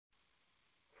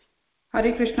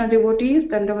Hare Krishna devotees,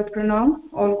 Dandavat Pranam,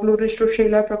 all glories to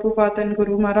Srila Prabhupada and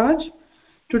Guru Maharaj.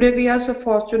 Today we are so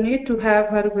fortunate to have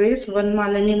Her Grace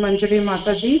Vanmalini Manjari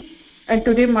Mataji, and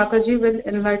today Mataji will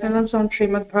enlighten us on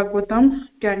Srimad Bhagavatam,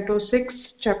 Canto 6,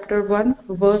 Chapter 1,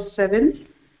 Verse 7.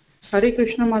 Hare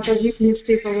Krishna Mataji, please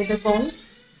take over the call.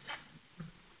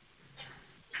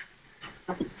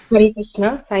 Hare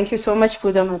Krishna. Thank you so much,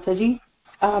 Pooja Mataji.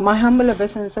 My humble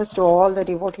obeisances to all the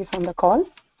devotees on the call.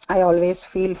 I always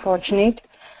feel fortunate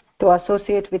to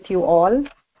associate with you all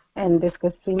and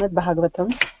discuss Srimad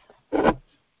Bhagavatam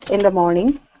in the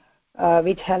morning,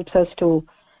 which helps us to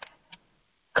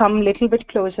come a little bit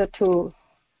closer to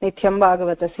Nityam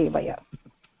Bhagavata Sevaya,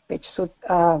 which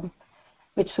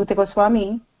Suta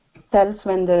Goswami tells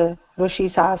when the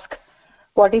rishis ask,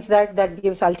 what is that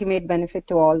gives ultimate benefit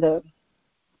to all the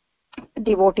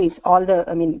devotees, all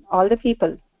the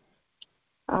people.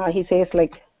 He says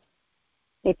like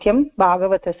Nityam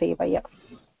Bhagavata Sevaya.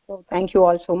 So thank you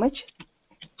all so much.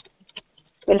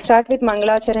 We'll start with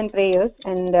Mangalacharan prayers,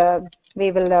 and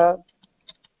we will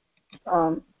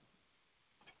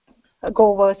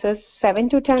go verses 7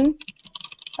 to 10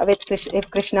 with if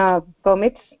Krishna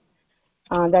permits.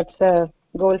 That's the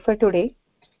goal for today.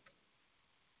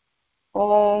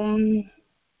 Om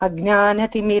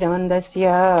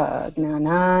Ajnanatimmirandasya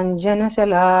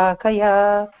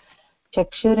Gnananjanasalakaya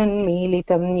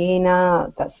Chakshurunmilitam Yena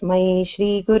Tasmai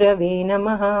Shri Gurave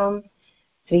Namaha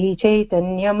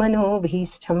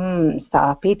श्रीचैतन्यमनोभीष्टं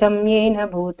स्थापितं येन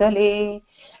भूतले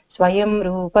स्वयं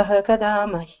रूपः कदा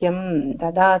मह्यं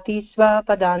ददाति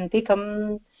स्वपदान्तिकं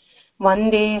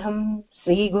वन्देऽहं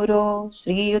श्रीगुरो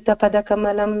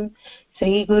श्रीयुतपदकमलं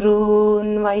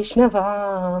श्रीगुरून्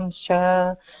वैष्णवांश्च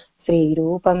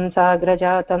श्रीरूपं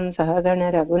साग्रजातं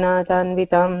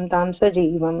सहगणरघुनाथान्वितं तां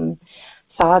सजीवं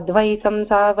साद्वैतं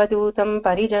सावधूतं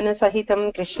परिजनसहितं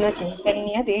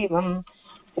कृष्णचैतन्यदेवं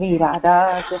श्रीराधा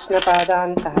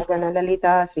कृष्णपादान्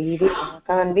सहगणललिता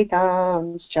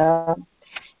श्रीविशाखान्वितांश्च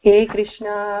हे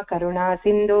कृष्णा करुणा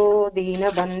सिन्धो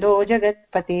दीनबन्धो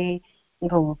जगत्पते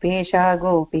गोपेश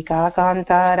गोपिका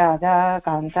कान्ता राधा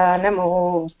कान्ता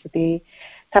नमोऽस्तुते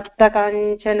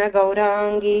तप्तकाञ्चन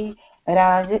गौराङ्गी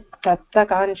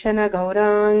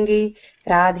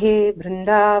राधे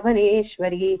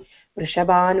बृन्दावनेश्वरी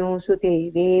वृषभानुसुते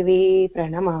देवी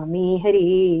प्रणमामि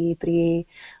हरिप्रिये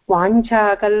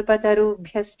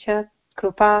वाञ्छाकल्पतरुभ्यश्च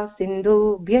कृपा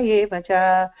सिन्धुभ्य एव च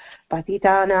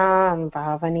पतितानां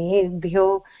पावनेभ्यो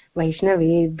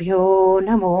वैष्णवेभ्यो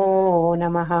नमो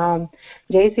नमः।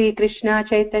 जय श्री कृष्ण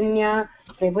चैतन्य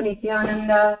प्रभु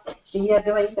नित्यानंद श्री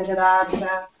अद्वैत गदाधर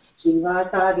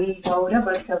श्रीवासादि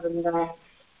गौरभक्तवृन्द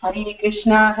हरे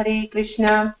कृष्ण कृष्ण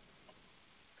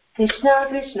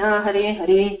कृष्ण हरे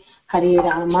हरे हरे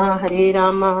राम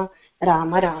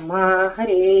राम राम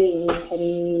हरे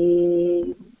हरे।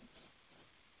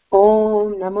 ओम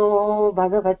नमो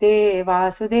भगवते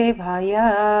वासुदेवाय।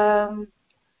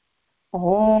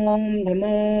 ओम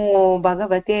नमो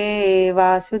भगवते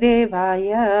वासुदेवाय।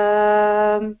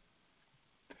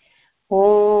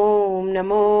 ओम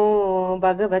नमो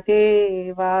भगवते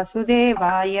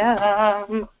वासुदेवाय।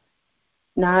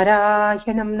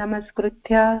 नारायणं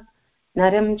नमस्कृत्य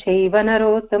नरं चैव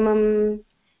नरोत्तमं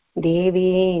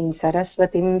देवीं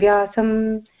सरस्वतीं व्यासं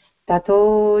ततो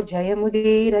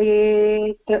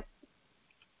जयमुदीरयेत्।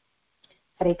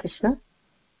 Hare Krishna.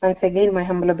 Once again, my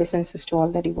humble obeisances to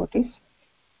all the devotees.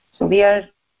 So we are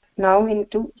now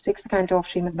into 6th canto of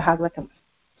Srimad Bhagavatam,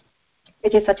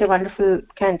 which is such a wonderful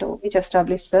canto which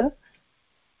establishes the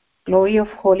glory of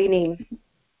holy name.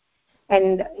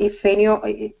 And if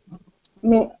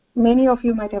many of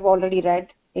you might have already read,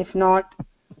 if not,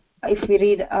 if we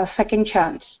read a second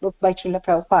chant book by Srila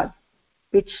Prabhupada,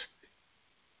 which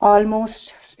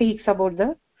almost speaks about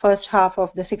the first half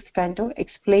of the 6th canto,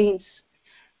 explains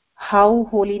how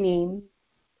holy name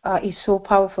is so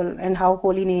powerful and how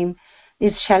holy name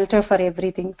is shelter for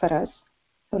everything for us.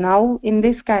 So now in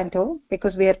this canto,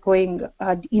 because we are going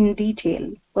in detail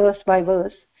verse by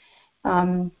verse,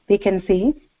 we can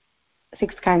see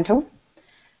 6th canto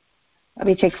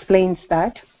which explains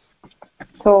that.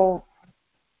 So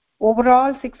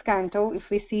overall 6th canto, if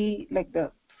we see like the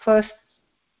first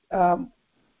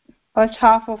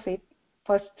half of it,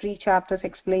 first 3 chapters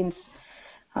explains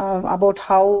about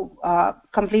how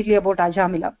completely about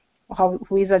Ajamila,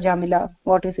 who is Ajamila,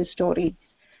 what is his story,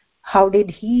 how did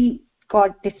he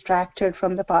got distracted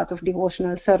from the path of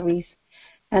devotional service,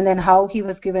 and then how he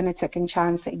was given a second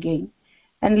chance again.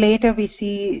 And later we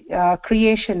see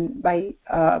creation by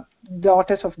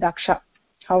daughters of Daksha,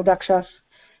 how Daksha's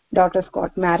daughters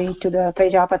got married to the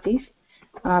Prajapatis,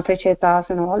 Prachetas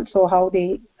and all, so how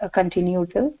they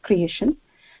continued the creation.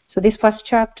 So this first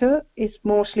chapter is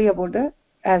mostly about the,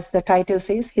 as the title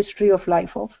says, history of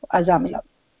life of Ajamila.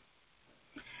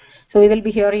 So we will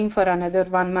be hearing for another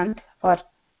 1 month or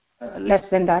less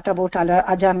than that about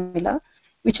Ajamila,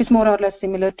 which is more or less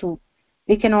similar to,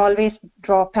 we can always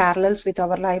draw parallels with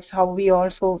our lives, how we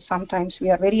also sometimes we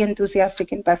are very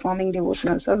enthusiastic in performing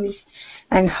devotional service,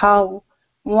 and how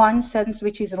one sense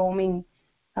which is roaming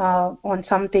on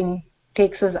something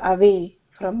takes us away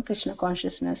from Krishna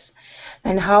consciousness,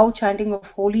 and how chanting of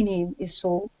holy name is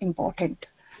so important,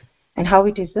 and how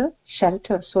it is a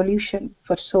shelter, solution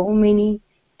for so many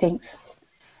things.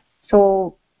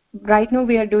 So right now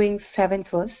we are doing 7th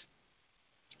verse.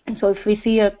 And so if we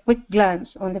see a quick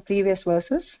glance on the previous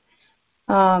verses,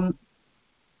 Maharaj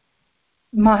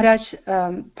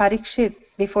Parikshit,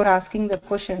 before asking the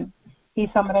question, he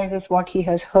summarizes what he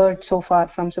has heard so far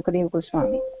from Sukadeva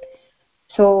Goswami.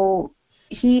 So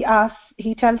he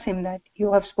tells him that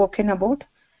you have spoken about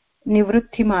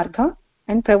Nivrutti Marga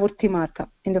and Pravrutti Marga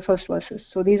in the first verses.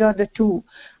 So these are the two,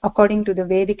 according to the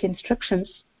Vedic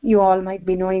instructions, you all might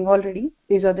be knowing already.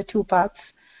 These are the two paths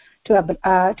to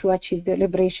achieve the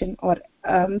liberation or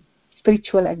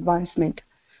spiritual advancement.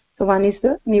 So one is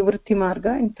the Nivrutti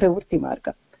Marga and Pravrutti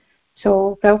Marga.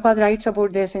 So Prabhupada writes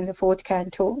about this in the 4th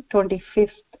canto,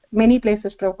 25th. Many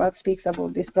places Prabhupada speaks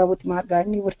about this Pravrutti Marga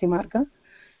and Nivrutti Marga.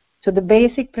 So the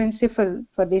basic principle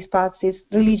for these paths is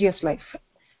religious life.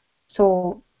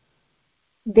 So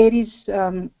there is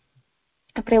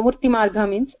Pravrutti Marga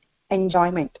means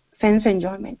enjoyment, sense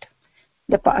enjoyment.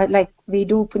 Like we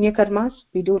do punya karmas,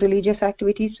 we do religious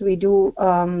activities, we do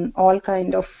all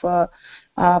kind of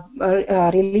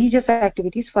religious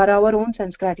activities for our own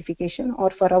sense gratification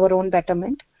or for our own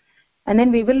betterment, and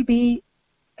then we will be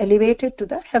elevated to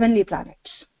the heavenly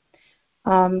planets,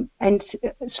 and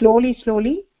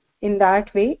slowly in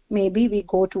that way maybe we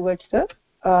go towards the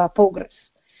progress.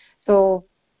 So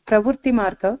Pravrutti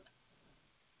Marga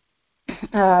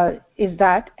is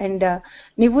that, and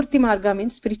Nivrutti Marga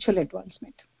means spiritual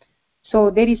advancement.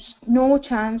 So there is no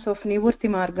chance of Nivrutti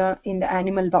Marga in the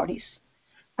animal bodies.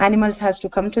 Animals has to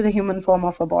come to the human form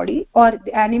of a body, or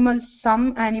the animals,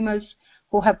 some animals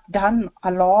who have done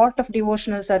a lot of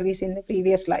devotional service in the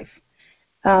previous life,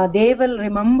 they will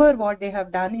remember what they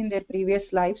have done in their previous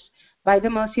lives by the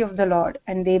mercy of the Lord,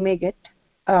 and they may get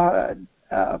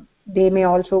they may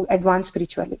also advance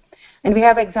spiritually. And we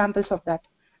have examples of that.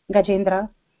 Gajendra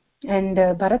and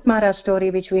Bharat Maharaj story,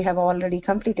 which we have already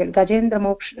completed.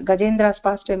 Gajendra's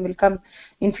pastime will come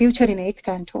in future in 8th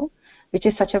canto, which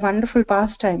is such a wonderful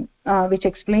pastime, which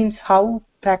explains how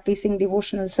practicing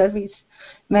devotional service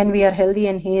when we are healthy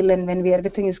and hale and when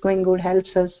everything is going good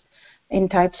helps us in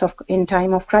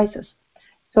time of crisis.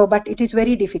 So, but it is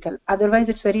very difficult. Otherwise,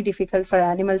 it's very difficult for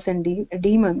animals and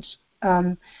demons.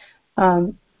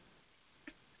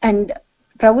 And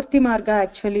Pravrutti Marga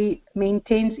actually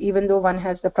maintains, even though one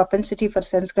has the propensity for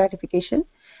sense gratification,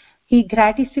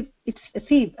 Pravrutti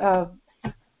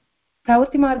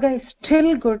Marga is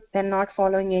still good than not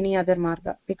following any other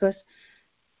Marga, because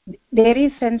there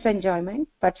is sense enjoyment,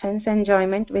 but sense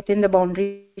enjoyment within the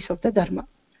boundaries of the Dharma,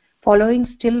 following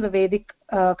still the Vedic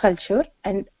culture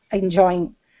and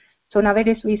enjoying. So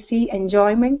nowadays we see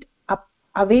enjoyment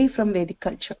away from Vedic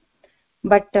culture,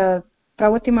 but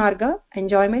Pravrutti Marga,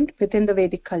 enjoyment within the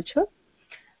Vedic culture,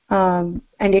 and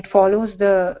it follows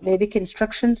the Vedic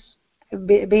instructions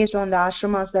based on the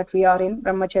ashramas that we are in,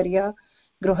 Brahmacharya,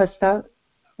 Gruhastha,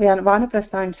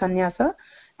 Vanaprastha and Sannyasa,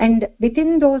 and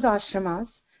within those ashramas,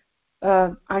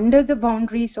 under the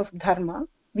boundaries of Dharma,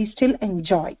 we still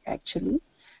enjoy actually.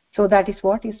 So that is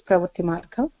what is Pravrutti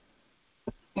Marga.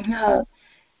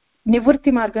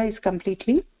 Nivrutti Marga is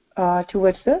completely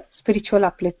towards the spiritual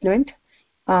upliftment,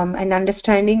 and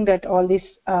understanding that all this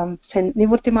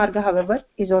Nivrutti Marga, however,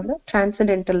 is on the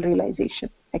transcendental realization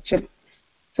actually.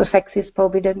 So sex is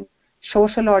forbidden.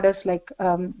 Social orders like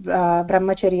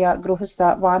Brahmacharya,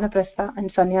 Gruhastha, Vanaprastha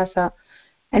and Sannyasa,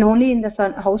 and only in the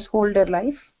householder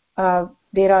life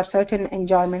there are certain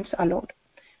enjoyments allowed.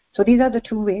 So these are the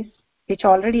two ways which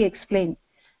already explained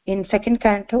in 2nd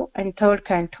canto and 3rd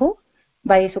canto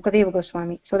by Sukadeva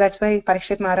Goswami. So that's why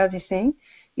Parikshit Maharaj is saying,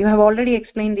 you have already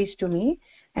explained these to me,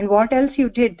 and what else you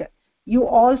did? You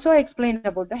also explained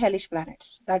about the hellish planets.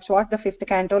 That's what the 5th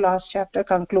canto last chapter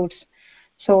concludes.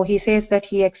 So he says that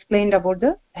he explained about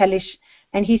the hellish,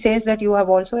 and he says that you have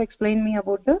also explained me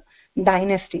about the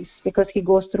dynasties, because he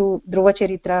goes through Dhruva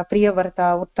Charitra,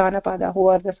 Priyavarta, Uttanapada, who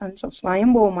are the sons of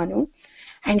Swayambhu Manu,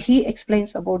 and he explains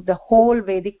about the whole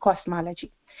Vedic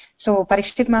cosmology. So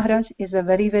Parikshit Maharaj is a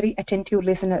very, very attentive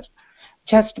listener.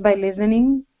 Just by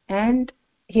listening and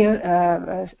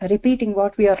repeating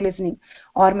what we are listening,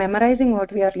 or memorizing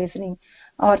what we are listening,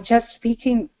 or just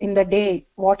speaking in the day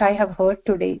what I have heard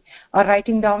today, or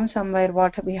writing down somewhere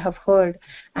what we have heard,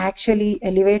 actually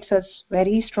elevates us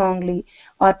very strongly,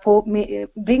 or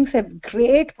brings a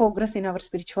great progress in our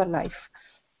spiritual life.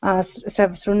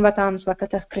 Srunvatam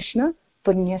Swakatah Krishna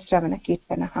Punya Stravana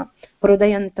Kirtanah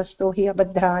Hrudayantasto hi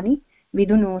abhadrani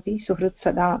vidunoti suhrut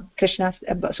sada. Krishna,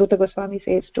 Suta Goswami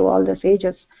says to all the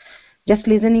sages, just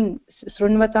listening,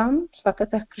 Srunvatam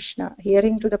Swakatah Krishna,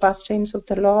 hearing to the pastimes of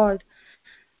the Lord,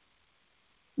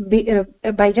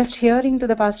 by just hearing to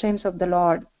the pastimes of the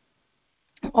Lord,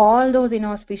 all those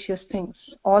inauspicious things,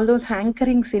 all those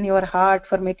hankerings in your heart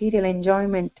for material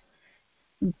enjoyment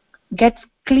gets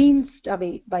cleansed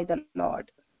away by the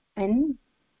Lord, and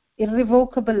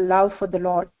irrevocable love for the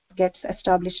Lord gets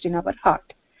established in our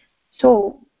heart.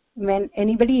 So when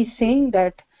anybody is saying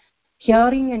that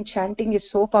hearing and chanting is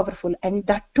so powerful, and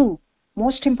that too,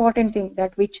 most important thing,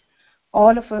 that which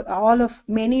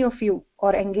many of you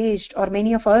are engaged, or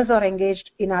many of us are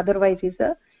engaged in otherwise, is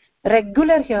a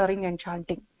regular hearing and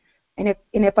chanting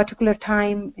in a particular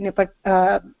time,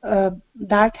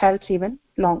 that helps even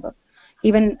longer,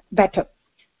 even better.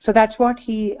 So that's what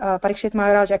Parikshit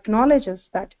Maharaj acknowledges,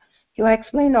 that you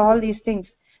explained all these things,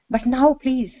 but now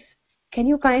please, can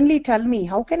you kindly tell me,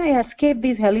 how can I escape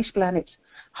these hellish planets?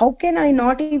 How can I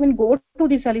not even go to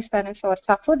these hellish planets or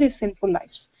suffer these sinful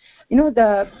lives?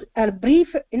 The brief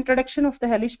introduction of the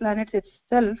hellish planets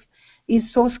itself is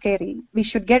so scary. We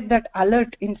should get that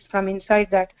alert from inside,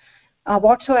 that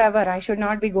whatsoever, I should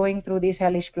not be going through these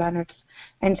hellish planets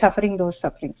and suffering those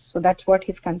sufferings. So that's what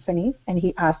his concern is, and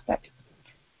he asked that.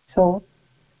 So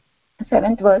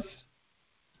 7th verse,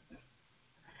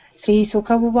 Sri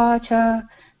Sukha Uvacha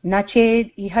na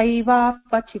ched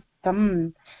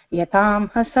ihaivapachitam yatam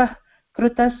hasah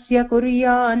krutasya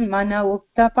kuryan mana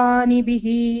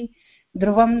uktapanibihi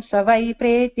dhruvam savai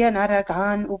pretya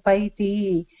narakan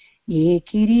upaiti ye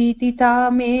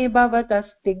kiritita me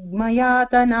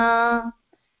bhavatastigmayatana.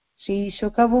 Sri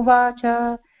Sukha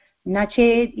Uvacha na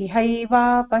ched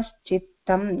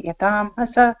ihaivapachitam yatam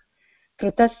hasah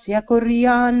कृतस्य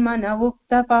कुर्यान्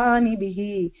मनवुक्तपानिभिः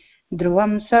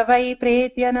ध्रुवं स वै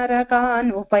प्रेत्य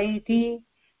नरकान् उपैति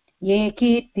ये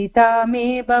कीर्तिता मे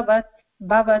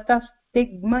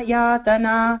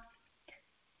भवतस्तिग्मयातना.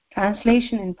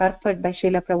 Translation in purport by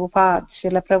Srila Prabhupada.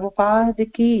 Srila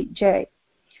Prabhupada ki jai.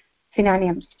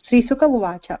 Synonyms. Sri Sukha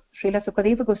Uvacha, Srila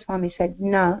Sukadeva Goswami said,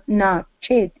 na,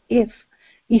 ched, if,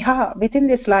 iha, within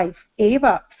this life,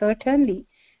 eva, certainly,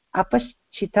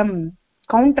 apaschitam,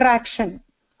 contraction.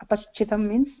 Apaschitam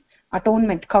means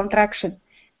atonement, contraction.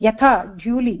 Yatha,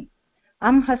 duly,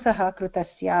 amhasaha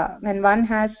krutasya, when one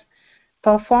has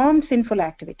performed sinful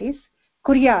activities,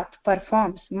 kuryat,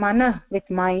 performs, mana, with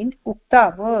mind,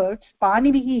 ukta, words,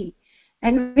 panivihi,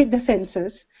 and with the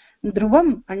senses,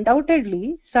 dhruvam,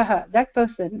 undoubtedly, saha, that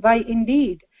person, why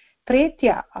indeed,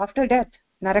 pretya, after death,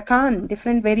 narakan,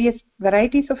 different various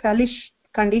varieties of hellish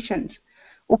conditions,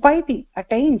 upaiti,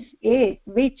 attains,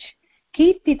 which,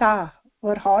 kirtita,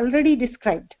 were already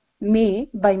described, me,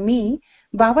 by me,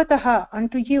 bhavataha,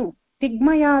 unto you,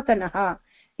 tigmayatanaha,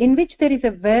 in which there is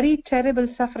a very terrible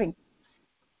suffering.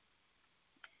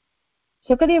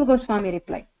 Sukadeva Goswami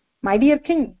replied, my dear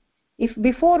king, if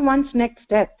before one's next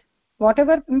death,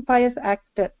 whatever impious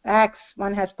acts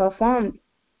one has performed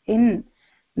in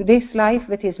this life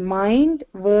with his mind,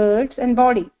 words and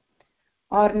body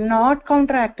are not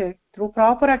counteracted through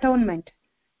proper atonement,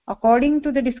 according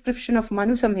to the description of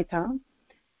Manu Samhita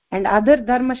and other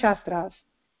Dharma Shastras,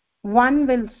 one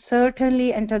will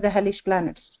certainly enter the hellish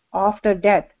planets after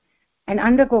death and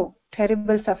undergo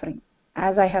terrible suffering,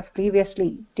 as I have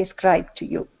previously described to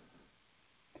you.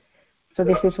 So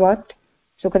this is what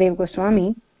Sukadeva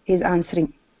Goswami is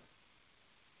answering.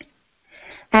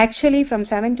 Actually, from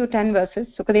 7 to 10 verses,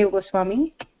 Sukadeva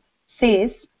Goswami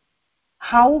says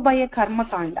how by a karma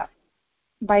kanda,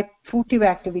 by fruitive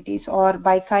activities or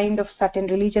by kind of certain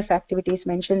religious activities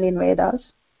mentioned in Vedas,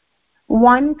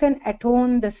 one can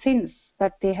atone the sins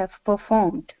that they have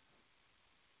performed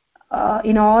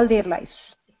in all their lives.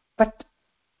 But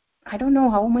I don't know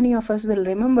how many of us will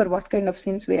remember what kind of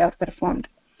sins we have performed.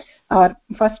 Or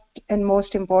first and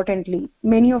most importantly,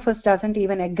 many of us doesn't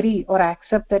even agree or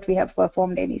accept that we have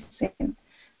performed any sin.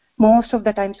 Most of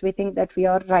the times we think that we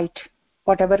are right.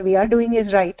 Whatever we are doing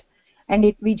is right,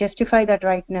 and we justify that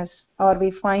rightness, or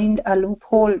we find a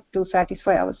loophole to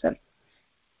satisfy ourselves.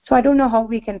 So I don't know how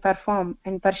we can perform,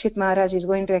 and Parikshit Maharaj is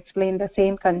going to explain the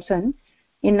same concern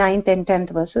in 9th and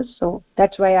 10th verses. So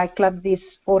that's why I clubbed these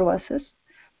 4 verses,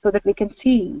 so that we can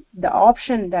see the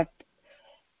option that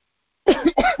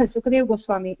Sukadeva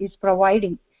Goswami is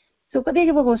providing.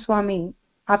 Sukadeva Goswami,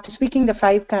 after speaking the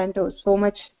 5 cantos so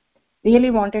much,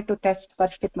 really wanted to test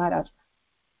Parikshit Maharaj.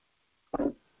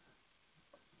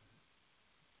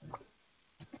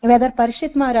 Whether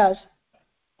Parikshit Maharaj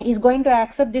is going to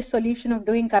accept this solution of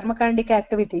doing karmakandic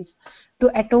activities to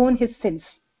atone his sins.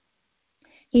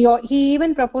 He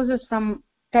even proposes from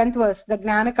 10th verse the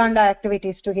Jnanakanda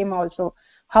activities to him also,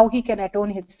 how he can atone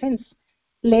his sins.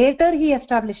 Later he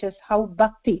establishes how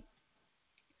bhakti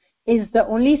is the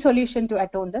only solution to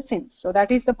atone the sins. So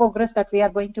that is the progress that we are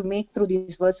going to make through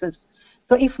these verses.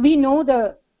 So if we know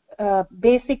the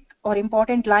basic or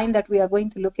important line that we are going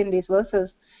to look in these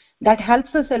verses, that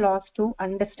helps us a lot to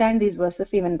understand these verses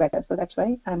even better. So that's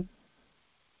why I'm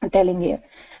telling here.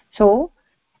 So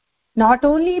not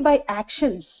only by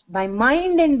actions, by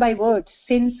mind and by words,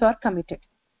 sins are committed.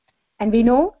 And we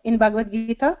know in Bhagavad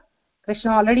Gita,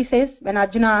 Krishna already says, when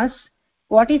Arjuna asks,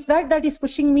 what is that is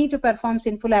pushing me to perform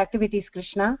sinful activities,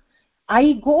 Krishna?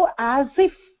 I go as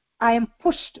if I am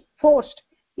pushed, forced,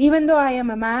 even though I am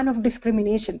a man of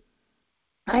discrimination.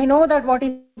 I know that what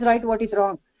is right, what is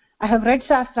wrong. I have read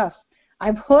Shastras.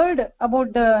 I've heard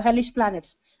about the hellish planets.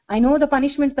 I know the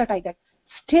punishments that I get.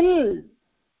 Still,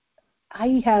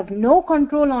 I have no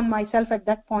control on myself at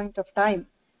that point of time.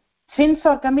 Sins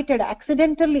are committed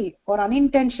accidentally or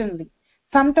unintentionally,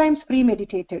 sometimes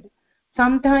premeditated,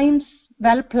 sometimes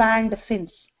well-planned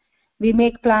sins. We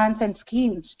make plans and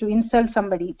schemes to insult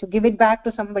somebody, to give it back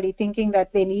to somebody, thinking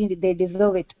that they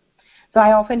deserve it. So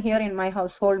I often hear in my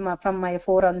household from my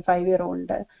 4 and 5-year-old,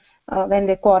 when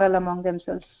they quarrel among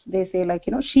themselves, they say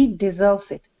she deserves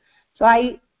it. So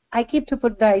I keep to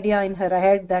put the idea in her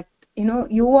head that,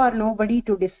 you are nobody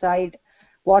to decide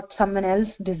what someone else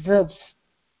deserves,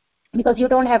 because you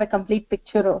don't have a complete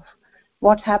picture of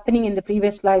what's happening in the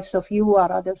previous lives of you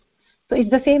or others. So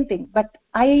it's the same thing. But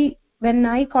when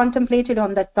I contemplated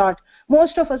on that thought,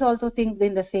 most of us also think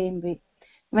in the same way.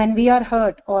 When we are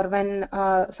hurt or when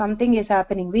something is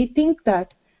happening, we think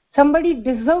that somebody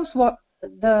deserves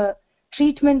the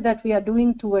treatment that we are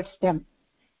doing towards them.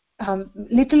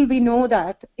 Little we know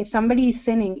that if somebody is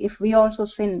sinning, if we also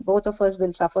sin, both of us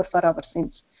will suffer for our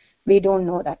sins. We don't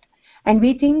know that. And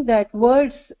we think that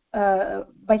words,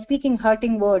 by speaking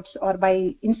hurting words or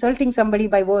by insulting somebody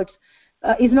by words,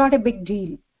 is not a big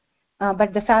deal.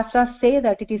 But the Shastras say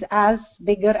that it is as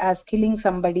bigger as killing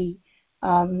somebody.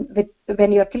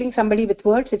 When you are killing somebody with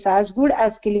words, it's as good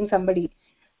as killing somebody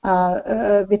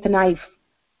with a knife.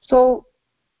 So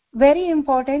very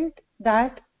important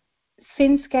that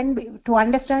sins can be, to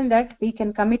understand that we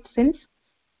can commit sins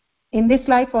in this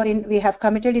life, or we have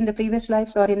committed in the previous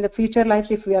lives, or in the future lives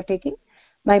if we are taking,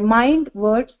 by mind,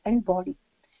 words and body.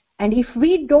 And if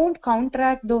we don't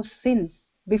counteract those sins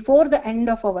before the end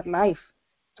of our life,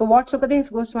 so what Sukadeva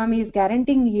Goswami is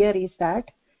guaranteeing here is that,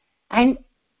 and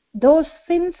those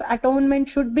sins atonement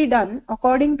should be done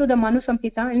according to the Manu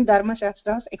Samhita and Dharma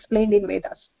Shastras explained in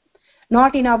Vedas,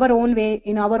 not in our own way,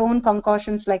 in our own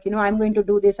concoctions, like I'm going to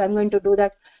do this, I'm going to do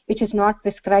that, which is not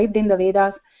prescribed in the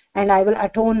Vedas, and I will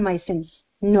atone my sins.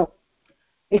 No,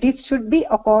 it should be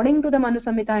according to the Manu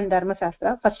Samhita and Dharma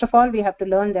Shastra. First of all, we have to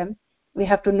learn them, we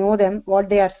have to know them, what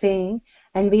they are saying,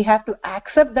 and we have to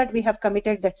accept that we have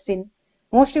committed that sin.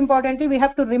 Most importantly, we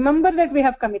have to remember that we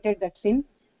have committed that sin,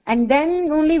 and then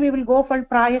only we will go for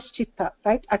prayaschitta,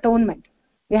 right? Atonement.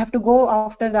 We have to go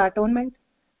after the atonement,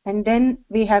 and then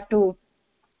we have to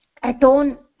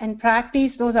atone and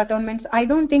practice those atonements. I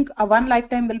don't think one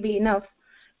lifetime will be enough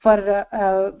for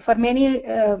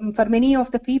many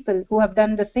of the people who have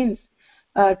done the sins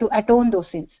to atone those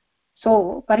sins.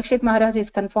 So Parikshit Maharaj is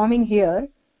confirming here,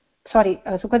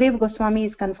 Sukadeva Goswami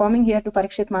is confirming here to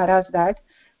Parikshit Maharaj that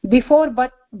before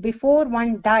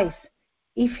one dies,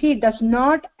 if he does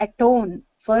not atone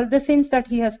for the sins that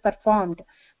he has performed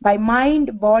by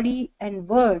mind, body and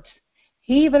words,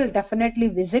 he will definitely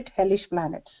visit hellish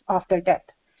planets after death,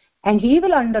 and he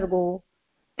will undergo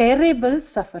terrible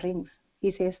sufferings.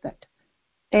 He says that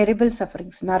terrible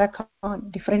sufferings,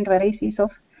 narakan, different varieties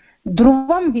of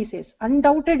dhruvam. He says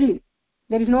undoubtedly,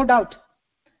 there is no doubt,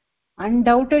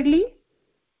 undoubtedly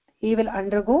he will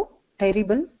undergo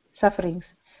terrible sufferings,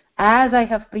 as I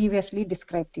have previously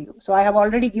described to you. So I have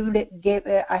already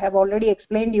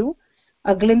explained you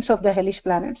a glimpse of the hellish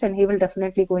planets, and he will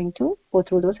definitely going to go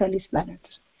through those hellish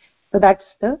planets. So that's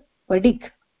the verdict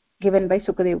given by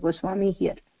Sukadeva Goswami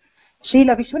here.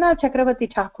 Srila Vishwanath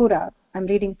Chakravarti Thakura, I'm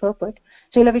reading purport,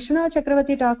 Srila Vishwanath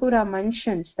Chakravarti Thakura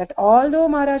mentions that although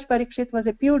Maharaj Parikshit was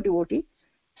a pure devotee,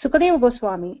 Sukadeva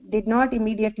Goswami did not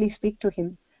immediately speak to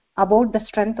him about the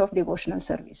strength of devotional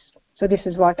service. So this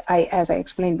is what as I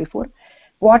explained before,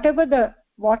 whatever the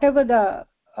whatever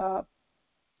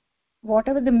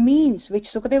the means which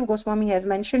Sukadeva Goswami has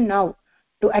mentioned now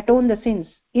to atone the sins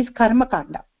is karma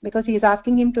kanda, because he is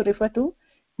asking him to refer to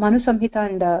Manu Samhita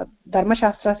and Dharma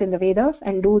Shastras in the Vedas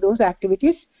and do those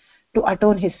activities to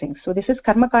atone his sins. So this is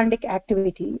karma kandic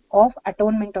activity of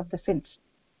atonement of the sins.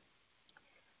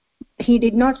 He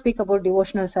did not speak about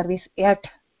devotional service yet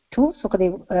to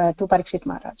Parikshit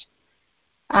Maharaj.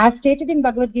 As stated in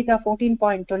Bhagavad Gita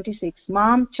 14.26,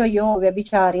 Mam cha yo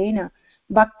vyabhicharena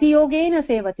bhakti yogena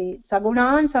sevate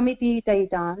sagunan samiti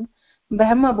taitan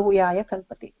brahma bhuyaya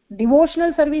kalpate.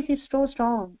 Devotional service is so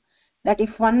strong that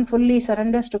if one fully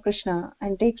surrenders to Krishna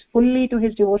and takes fully to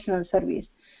his devotional service,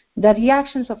 the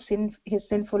reactions of his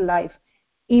sinful life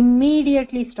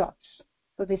immediately stops.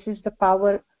 So this is the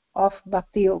power of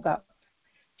bhakti yoga.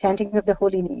 Chanting of the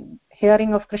holy name,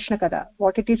 hearing of Krishna Kada,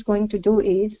 what it is going to do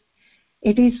is,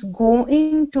 it is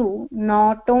going to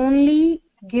not only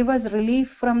give us relief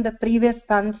from the previous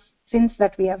sins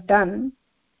that we have done,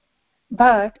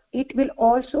 but it will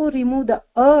also remove the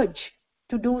urge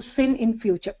to do sin in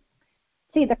future.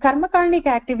 See, the karma karmic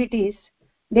activities,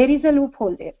 there is a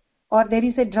loophole there, or there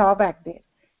is a drawback there.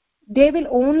 They will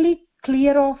only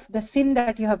clear off the sin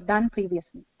that you have done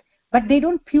previously, but they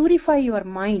don't purify your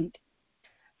mind.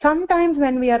 Sometimes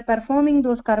when we are performing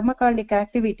those karma karmic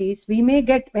activities, we may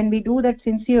get, when we do that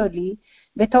sincerely,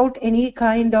 without any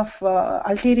kind of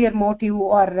ulterior motive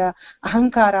or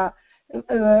ahankara,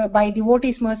 by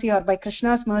devotee's mercy or by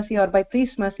Krishna's mercy or by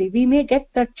priest's mercy, we may get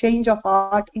that change of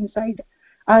heart inside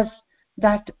us,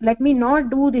 that let me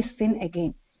not do this sin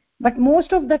again. But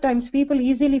most of the times people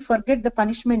easily forget the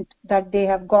punishment that they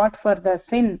have got for the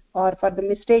sin or for the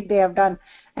mistake they have done,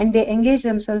 and they engage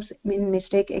themselves in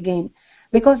mistake again.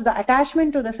 Because the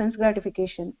attachment to the sense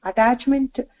gratification,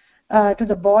 attachment to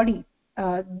the body,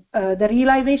 the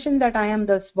realization that I am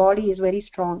this body is very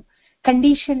strong.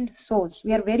 Conditioned souls,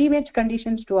 we are very much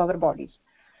conditioned to our bodies.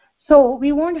 So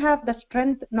we won't have the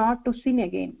strength not to sin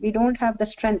again. We don't have the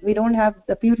strength, we don't have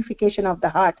the purification of the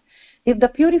heart. If the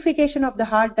purification of the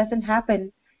heart doesn't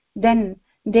happen, then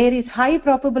there is high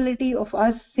probability of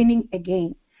us sinning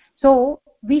again. So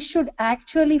we should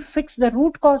actually fix the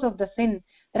root cause of the sin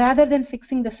rather than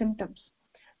fixing the symptoms.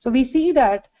 So we see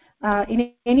that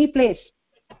in any place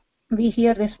we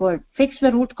hear this word, fix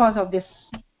the root cause of this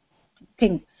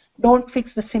thing, don't fix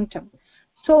the symptom.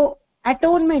 So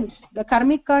atonements, the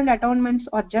karmic kanda atonements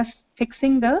are just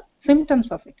fixing the symptoms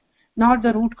of it, not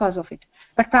the root cause of it.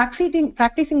 But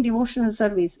practicing devotional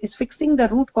service is fixing the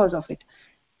root cause of it,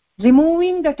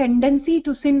 removing the tendency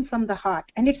to sin from the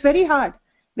heart. And it's very hard,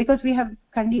 because we have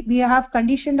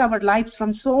conditioned our lives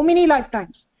from so many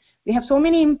lifetimes. We have so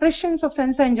many impressions of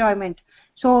sense enjoyment.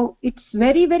 So it's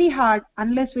very, very hard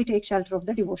unless we take shelter of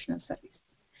the devotional service.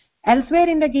 Elsewhere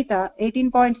in the Gita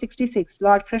 18.66,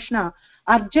 Lord Krishna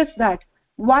urges that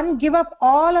one give up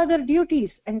all other duties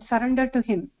and surrender to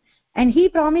him. And he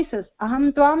promises,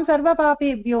 Aham tvam sarva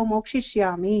papebhyo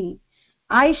mokshishyami.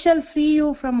 I shall free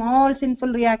you from all sinful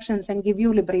reactions and give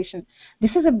you liberation.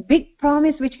 This is a big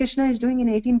promise which Krishna is doing in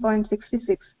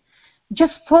 18.66.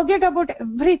 Just forget about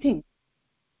everything.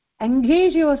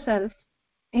 Engage yourself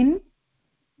in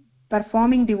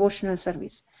performing devotional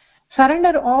service.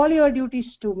 Surrender all your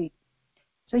duties to me.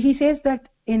 So he says that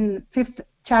in 5th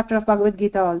chapter of Bhagavad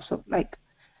Gita also, like,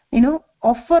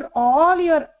 offer all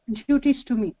your duties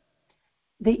to me.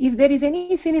 If there is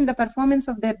any sin in the performance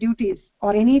of their duties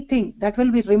or anything, that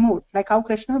will be removed, like how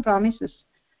Krishna promises.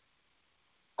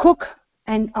 Cook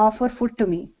and offer food to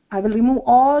me. I will remove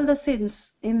all the sins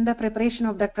in the preparation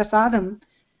of that prasadam,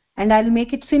 and I will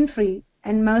make it sin-free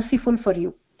and merciful for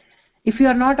you. If you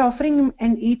are not offering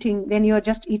and eating, then you are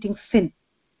just eating sin.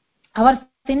 Our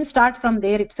sin starts from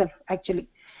there itself, actually.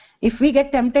 If we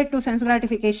get tempted to sense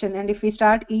gratification, and if we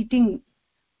start eating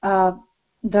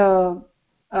the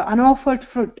unoffered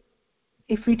fruit,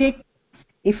 if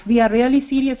we are really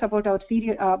serious about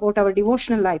our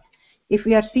devotional life, if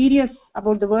we are serious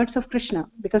about the words of Krishna,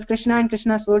 because Krishna and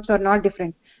Krishna's words are not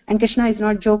different, and Krishna is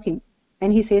not joking,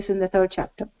 and he says in the 3rd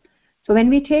chapter. So when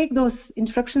we take those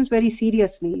instructions very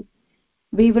seriously,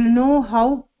 we will know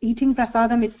how eating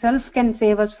prasadam itself can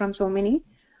save us from so many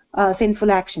sinful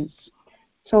actions.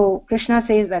 So Krishna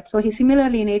says that. So he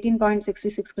similarly in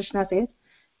 18.66 Krishna says,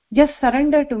 just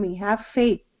surrender to me, have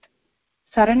faith,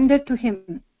 surrender to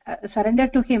him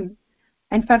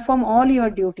and perform all your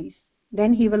duties.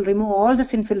 Then he will remove all the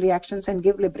sinful reactions and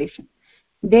give liberation.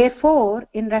 Therefore,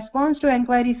 in response to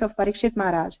inquiries of Parikshit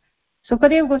Maharaj,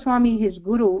 Sukadeva Goswami, his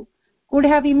guru, could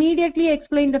have immediately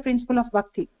explained the principle of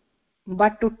bhakti.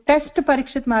 But to test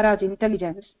Parikshit Maharaj's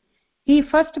intelligence, he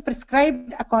first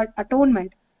prescribed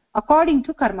atonement according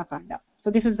to karma kanda.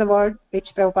 So this is the word which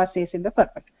Prabhupada says in the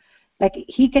purport. Like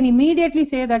he can immediately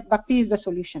say that bhakti is the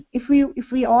solution. If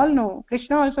we all know,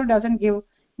 Krishna also doesn't give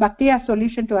bhakti as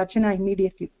solution to Arjuna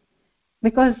immediately,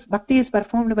 because bhakti is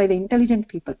performed by the intelligent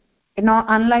people. Not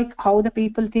unlike how the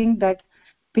people think that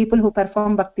people who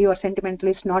perform bhakti or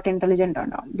sentimentalists not intelligent or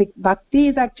not. Bhakti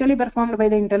is actually performed by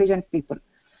the intelligent people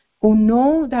who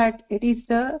know that it is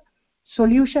the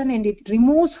solution, and it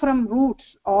removes from roots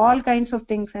all kinds of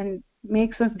things and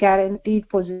makes us guaranteed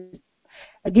position,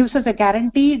 gives us a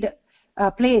guaranteed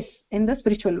place in the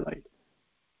spiritual world.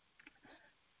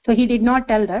 So he did not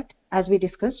tell that, as we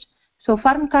discussed. So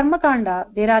from Karma Kanda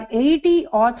there are 80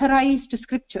 authorized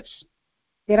scriptures.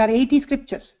 There are 80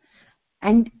 scriptures,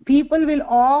 and people will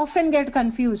often get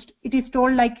confused. It is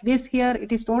told like this here, it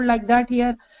is told like that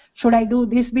here. Should I do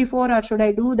this before or should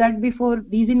I do that before?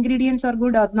 These ingredients are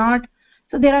good or not?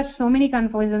 So there are so many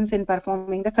confusions in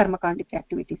performing the karmakandic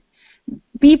activities.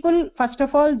 People, first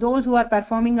of all, those who are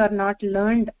performing are not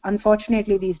learned,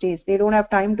 unfortunately, these days. They don't have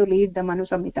time to read the Manu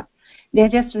Samhita. They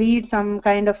just read some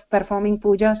kind of performing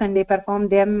pujas and they perform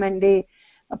them, and they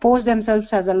pose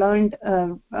themselves as a learned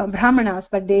brahmanas,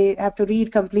 but they have to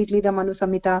read completely the Manu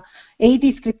Samhita,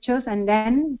 80 scriptures, and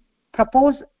then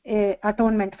propose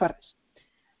atonement for us.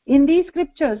 In these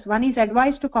scriptures, one is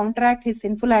advised to counteract his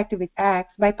sinful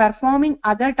acts by performing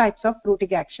other types of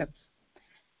fruitic actions.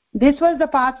 This was the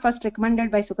path first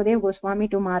recommended by Sukadeva Goswami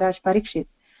to Maharaj Parikshit.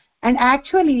 And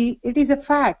actually, it is a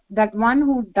fact that one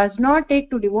who does not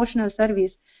take to devotional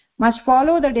service must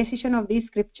follow the decision of these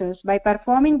scriptures by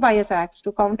performing pious acts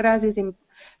to counteract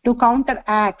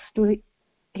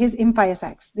his impious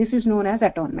acts. This is known as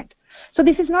atonement. So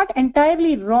this is not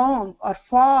entirely wrong or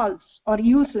false or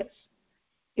useless.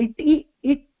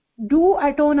 It do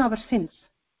atone our sins.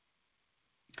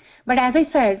 But as I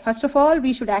said, first of all,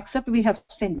 we should accept we have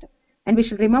sinned, and we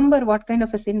should remember what kind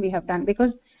of a sin we have done.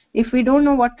 Because if we don't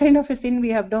know what kind of a sin we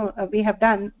have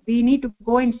done, we need to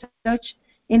go and search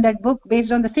in that book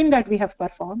based on the sin that we have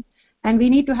performed, and we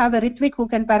need to have a ritvik who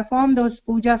can perform those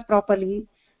pujas properly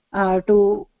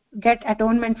to get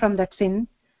atonement from that sin,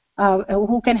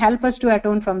 who can help us to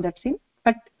atone from that sin.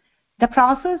 But the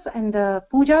process and the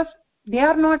pujas, they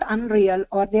are not unreal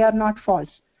or they are not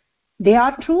false. They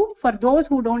are true for those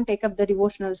who don't take up the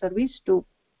devotional service to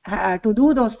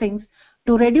do those things,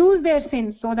 to reduce their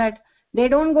sins so that they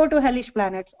don't go to hellish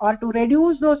planets, or to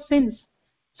reduce those sins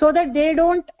so that they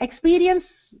don't experience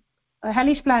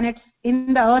hellish planets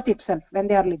in the earth itself when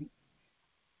they are living.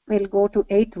 We'll go to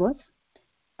 8th verse.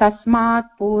 Tasmat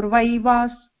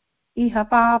purvaivas iha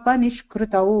papa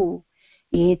nishkrutau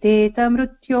eteta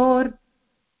mrutyor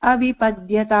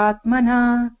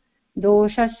avipadyatatmana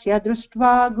doshasya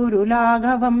društva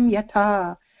gurulaghavam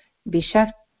yatha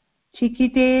vishah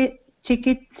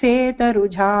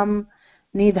chikitsetarujam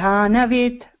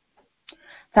nidhanavit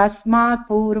tasmat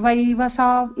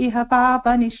purvaivasav iha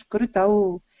papa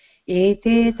nishkrutau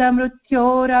eteta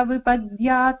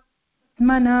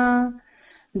mrutyoravipadyatmana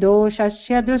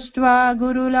doshasya društva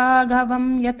gurulaghavam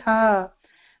yatha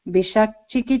vishak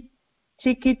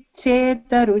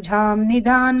chikitsetarujam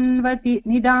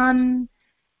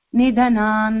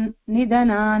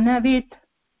nidananavit.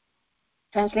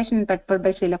 Translation purport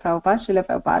by Srila Prabhupada. Srila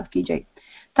Prabhupada ki jai.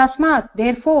 Tasmat,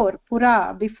 therefore,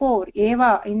 pura, before,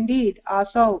 eva, indeed,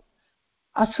 asav,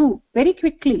 asu, very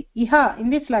quickly, iha, in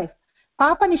this life,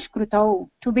 papa nishkrutau,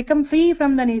 to become free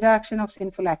from the interaction of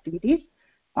sinful activities,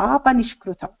 papa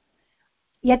nishkrutau.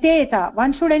 Yateta,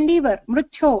 one should endeavor,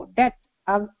 mrutyo, death,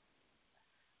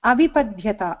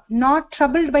 avipadhyata, not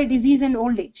troubled by disease and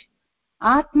old age,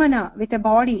 atmana, with a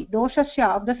body,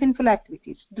 doshasya, of the sinful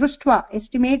activities, društva,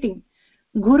 estimating,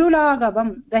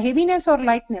 gurulagavam, the heaviness or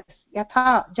lightness,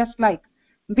 yatha, just like,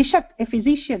 bishak, a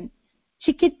physician,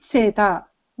 chikitseta,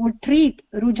 would treat,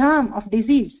 rujam, of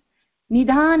disease,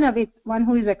 nidhanavit, one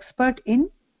who is expert in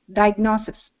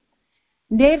diagnosis.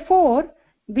 Therefore,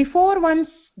 before one's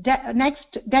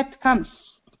next death comes,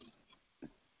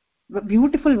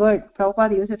 beautiful word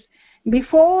Prabhupada uses,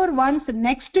 before one's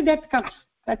next death comes,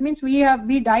 that means we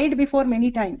died before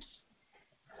many times.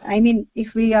 I mean,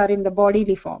 if we are in the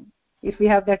bodily form, if we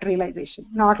have that realization,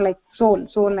 not like soul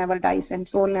never dies and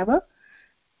soul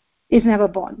is never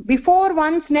born. Before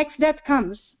one's next death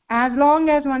comes, as long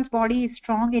as one's body is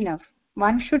strong enough,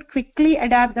 one should quickly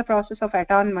adapt the process of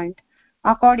atonement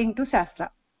according to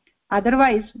Shastra.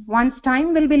 Otherwise, one's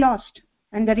time will be lost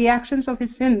and the reactions of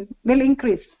his sin will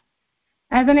increase.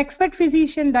 As an expert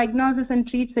physician diagnoses and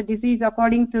treats a disease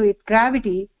according to its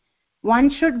gravity, one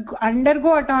should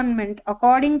undergo atonement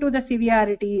according to the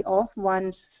severity of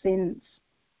one's sins.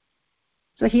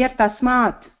 So here,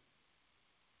 tasmat,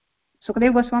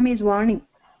 Sukadeva Goswami is warning.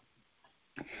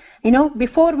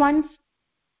 before one's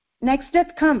next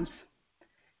death comes,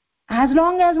 as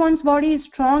long as one's body is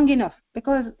strong enough,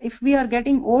 because if we are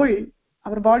getting old,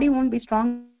 our body won't be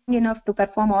strong enough to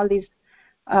perform all these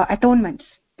atonements.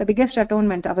 The biggest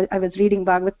atonement, I was reading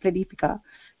Bhagavad Pradipika,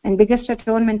 and biggest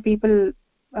atonement people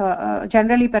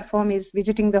generally perform is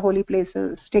visiting the holy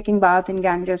places, taking bath in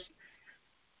Ganges.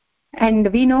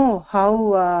 And we know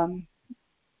how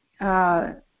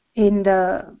in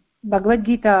the Bhagavad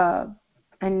Gita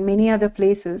and many other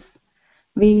places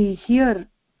we hear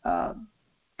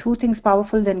two things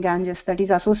powerful than Ganges, that is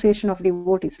association of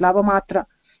devotees. Labhamatra,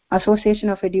 association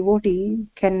of a devotee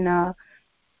can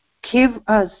give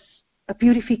us a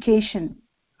purification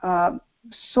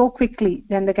so quickly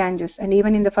than the Ganges. And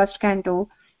even in the first canto,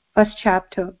 first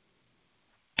chapter,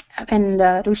 when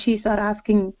the rishis are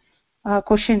asking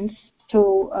questions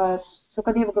to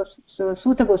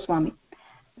Suta Goswami,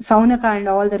 Saunaka and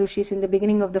all the rishis in the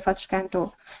beginning of the first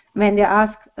canto, when they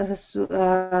ask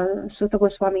Suta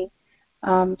Goswami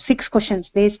 6 questions,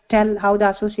 they tell how the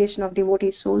association of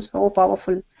devotees is so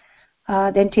powerful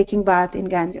than taking bath in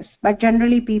Ganges. But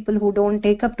generally people who don't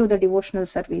take up to the devotional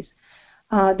service,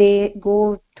 they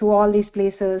go to all these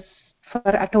places for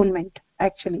atonement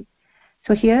actually.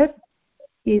 So here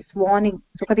is warning,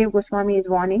 Sukadeva Goswami is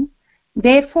warning,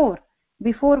 therefore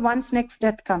before one's next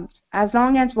death comes, as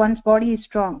long as one's body is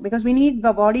strong, because we need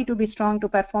the body to be strong to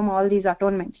perform all these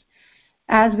atonements.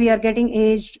 As we are getting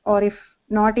aged, or if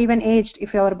not even aged,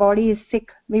 if our body is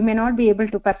sick, we may not be able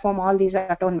to perform all these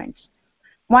atonements.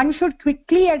 One should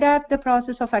quickly adapt the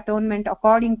process of atonement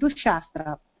according to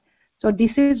Shastra. So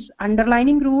this is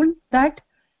underlining rule that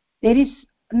there is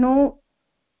no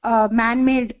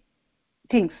man-made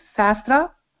things.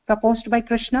 Shastra proposed by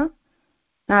Krishna,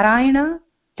 Narayana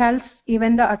tells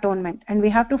even the atonement, and we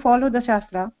have to follow the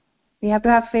Shastra. We have to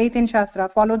have faith in Shastra,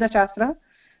 follow the Shastra,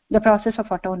 the process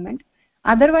of atonement.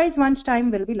 Otherwise one's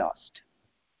time will be lost.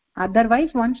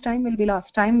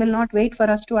 Time will not wait for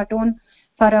us to atone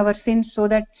for our sins, so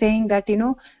that saying that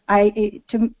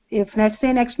if let's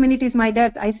say next minute is my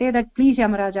death, I say that please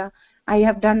Yamaraja, I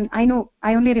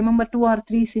only remember 2 or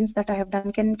 3 sins that I have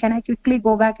done, can I quickly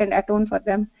go back and atone for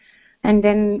them and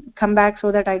then come back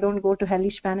so that I don't go to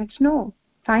hellish planets? No,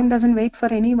 time doesn't wait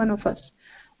for any one of us.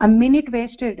 A minute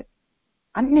wasted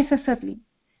unnecessarily,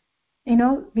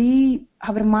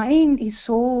 our mind is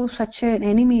such an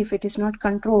enemy. If it is not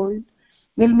controlled,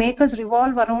 will make us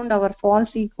revolve around our false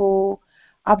ego,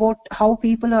 about how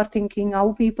people are thinking,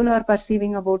 how people are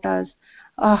perceiving about us,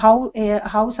 how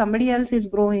somebody else is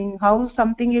growing, how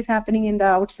something is happening in the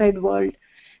outside world.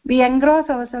 We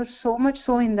engross ourselves so much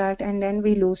so in that, and then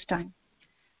we lose time.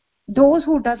 Those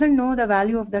who doesn't know the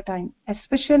value of the time,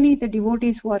 especially the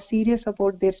devotees who are serious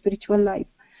about their spiritual life,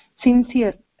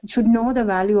 sincere, should know the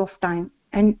value of time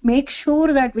and make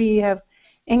sure that we have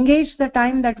engaged the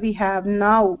time that we have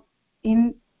now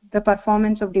in the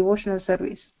performance of devotional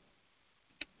service.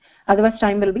 Otherwise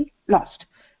time will be lost.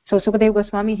 So Sukadeva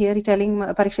Goswami here is telling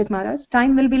Parikshit Maharaj,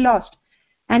 time will be lost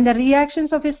and the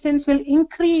reactions of his sins will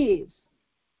increase.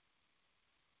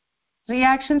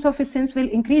 Because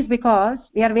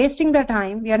we are wasting the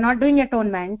time, we are not doing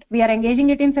atonement, we are engaging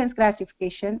it in sense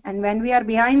gratification, and when we are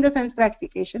behind the sense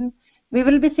gratification, we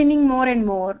will be sinning more and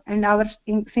more, and our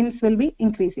sins will be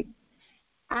increasing.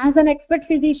 As an expert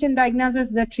physician diagnoses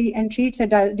the tree and treats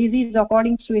a disease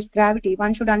according to its gravity,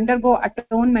 one should undergo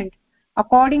atonement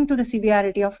according to the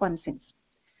severity of one's sins.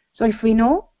 So if we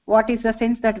know what is the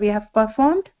sins that we have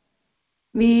performed,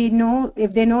 we know,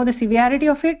 if they know the severity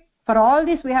of it, for all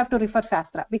this we have to refer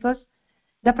Shastra, because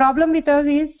the problem with us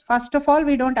is, first of all,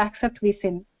 we don't accept we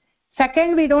sin.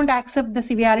 Second, we don't accept the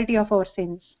severity of our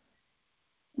sins.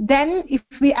 Then if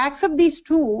we accept these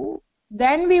two,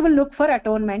 then we will look for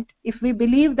atonement if we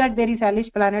believe that there is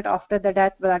hellish planet after the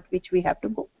death at which we have to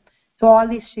go. So all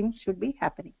these things should be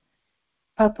happening.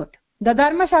 Purport. The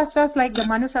Dharma Shastras like the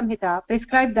Manu Samhita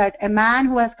prescribe that a man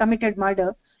who has committed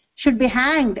murder should be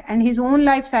hanged and his own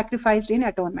life sacrificed in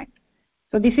atonement.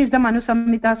 So this is the Manu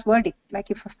Samhita's verdict.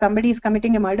 Like if somebody is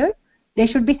committing a murder, they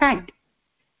should be hanged.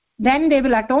 Then they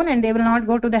will atone and they will not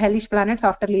go to the hellish planets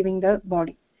after leaving the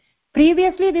body.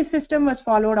 Previously this system was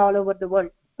followed all over the world,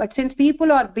 but since people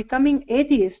are becoming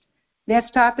atheists, they are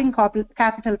stopping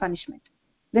capital punishment.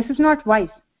 This is not wise.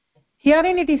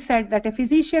 Herein it is said that a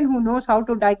physician who knows how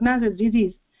to diagnose a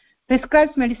disease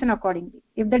prescribes medicine accordingly.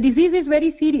 If the disease is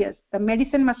very serious, the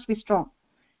medicine must be strong.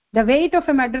 The weight of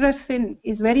a murderer's sin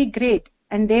is very great,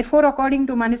 and therefore according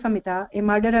to Manu Samhita, a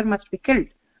murderer must be killed.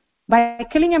 By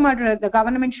killing a murderer, the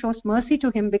government shows mercy to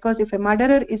him, because if a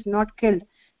murderer is not killed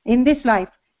in this life,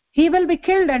 he will be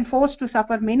killed and forced to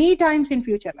suffer many times in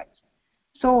future lives.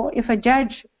 So if a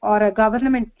judge or a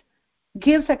government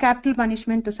gives a capital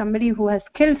punishment to somebody who has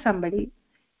killed somebody,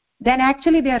 then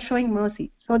actually they are showing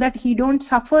mercy so that he don't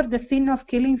suffer the sin of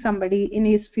killing somebody in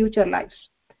his future lives.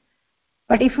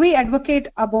 But if we advocate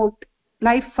about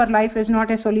life for life is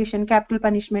not a solution, capital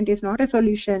punishment is not a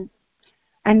solution,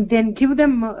 and then give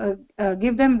them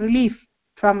relief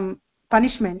from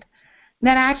punishment,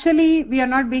 then actually we are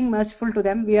not being merciful to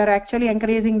them. We are actually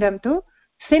encouraging them to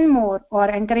sin more, or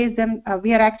encourage them.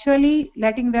 We are actually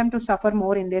letting them to suffer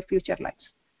more in their future lives.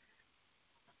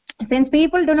 Since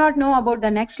people do not know about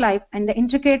the next life and the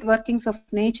intricate workings of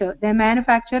nature, they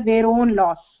manufacture their own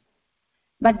laws.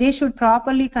 But they should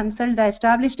properly consult the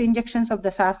established injunctions of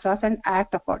the Shastras and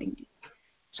act accordingly.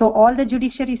 So all the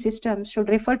judiciary systems should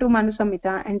refer to Manu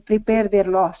Samhita and prepare their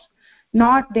laws,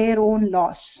 not their own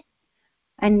laws,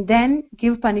 and then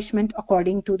give punishment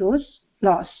according to those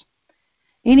laws.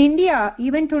 In India,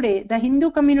 even today, the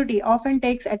Hindu community often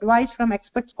takes advice from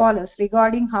expert scholars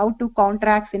regarding how to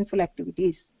counteract sinful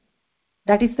activities.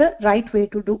 That is the right way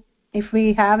to do. If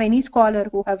we have any scholar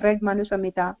who have read Manu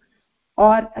Samhita,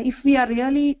 or if we are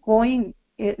really going,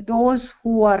 those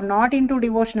who are not into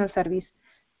devotional service,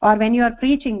 or when you are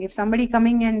preaching, if somebody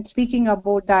coming and speaking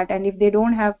about that, and if they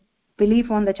don't have belief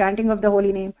on the chanting of the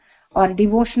holy name or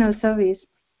devotional service,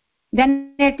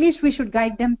 then at least we should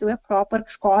guide them to a proper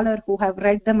scholar who have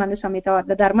read the Manu Samhita or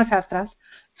the Dharma Shastras,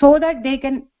 so that they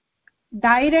can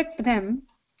direct them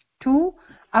to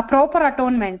a proper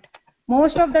atonement.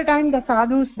 Most of the time the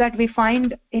sadhus that we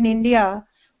find in India,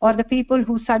 or the people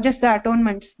who suggest the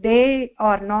atonements, they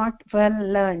are not well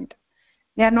learned.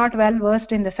 They are not well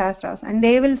versed in the Shastras, and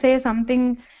they will say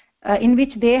something in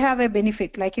which they have a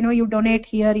benefit, like, you donate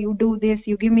here, you do this,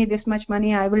 you give me this much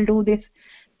money, I will do this.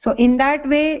 So in that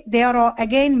way they are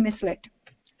again misled.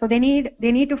 So they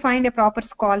need to find a proper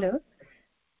scholar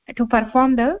to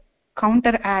perform the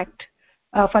counteract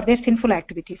for their sinful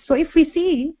activities. So if we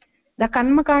see, the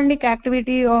karmakandic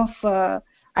activity of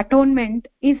atonement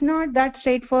is not that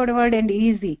straightforward and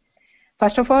easy.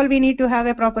 First of all, we need to have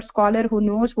a proper scholar who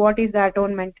knows what is the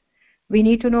atonement. We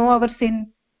need to know our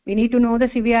sin, we need to know the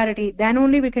severity, then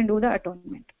only we can do the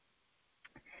atonement.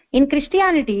 In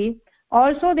Christianity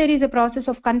also there is a process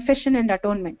of confession and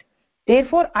atonement.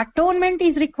 Therefore atonement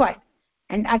is required,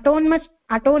 and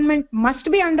atonement must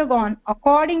be undergone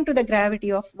according to the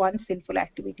gravity of one's sinful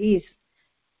activities.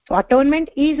 So atonement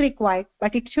is required,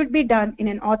 but it should be done in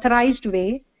an authorized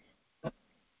way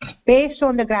based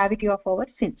on the gravity of our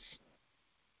sins.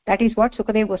 That is what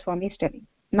Sukadeva Goswami is telling.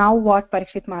 Now what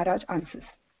Parikshit Maharaj answers.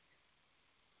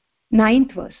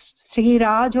 9th verse. Sri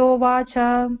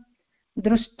Rajovacha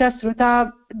drushta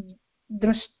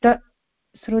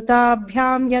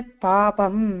srutabhyam yat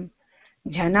papam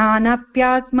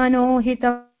jananapyatmano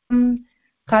hitam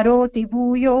karoti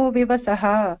bhuyo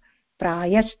vivasah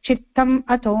प्रायश्चित्तम्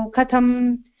अतो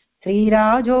कथम्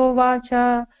श्रीराजोवाच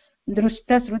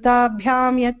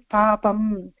दृष्टश्रुताभ्यां यत् पापम्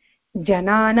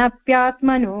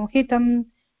जनानप्यात्मनो हितं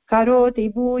करोति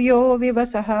भूयो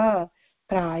विवसः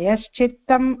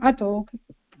प्रायश्चित्तम् अतो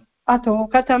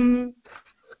कथम्.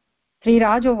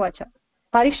 श्रीराजोवाच.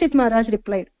 Parikshit Maharaj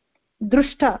replied,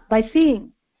 Drushta, by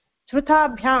seeing,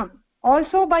 Shrutabhyam,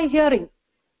 also by hearing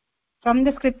from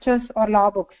the scriptures or law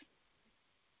books.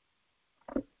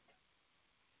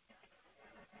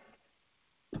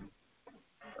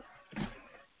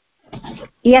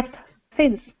 Yet,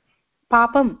 since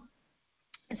papam,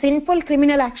 sinful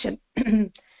criminal action,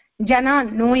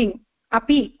 janan, knowing,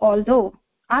 api, although,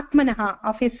 atmanaha,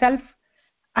 of his self,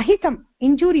 ahitam,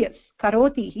 injurious,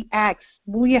 karoti, he acts,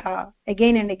 bhuyaha,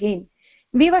 again and again,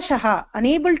 vivashaha,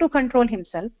 unable to control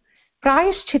himself,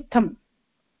 prayaschittam,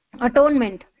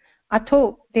 atonement,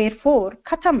 atho, therefore,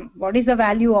 katham, what is the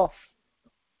value of?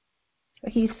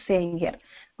 He is saying here.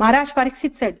 Maharaj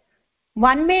Parikshit said,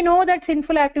 one may know that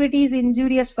sinful activity is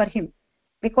injurious for him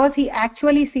because he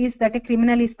actually sees that a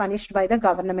criminal is punished by the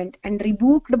government and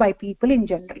rebuked by people in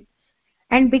general,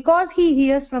 and because he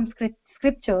hears from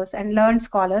scriptures and learned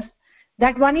scholars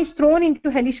that one is thrown into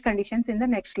hellish conditions in the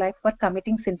next life for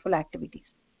committing sinful activities.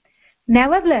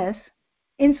 Nevertheless,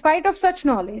 in spite of such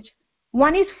knowledge,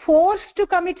 one is forced to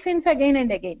commit sins again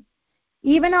and again,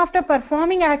 even after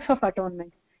performing acts of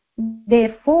atonement.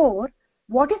 Therefore,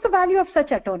 what is the value of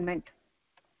such atonement?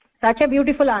 Such a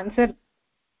beautiful answer,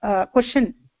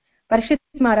 question. Parikshit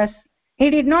Maharaj, he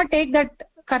did not take that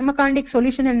karmakandic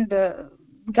solution and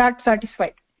got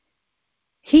satisfied.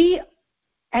 He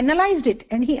analyzed it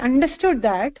and he understood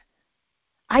that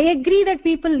I agree that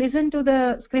people listen to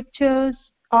the scriptures,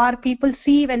 or people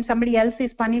see when somebody else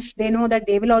is punished, they know that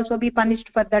they will also be punished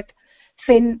for that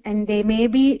sin, and they may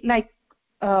be like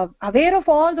aware of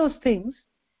all those things,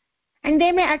 and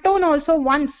they may atone also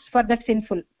once for that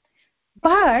sinful.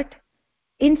 But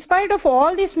in spite of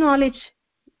all this knowledge,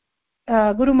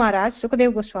 Guru Maharaj,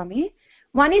 Sukadeva Goswami,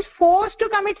 one is forced to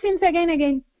commit sins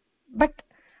again. But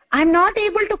I'm not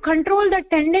able to control the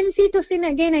tendency to sin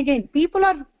again. People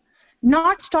are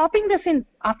not stopping the sin.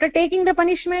 After taking the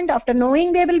punishment, after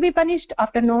knowing they will be punished,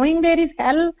 after knowing there is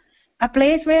hell, a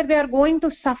place where they are going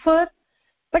to suffer,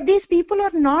 but these people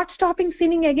are not stopping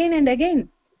sinning again and again,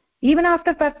 even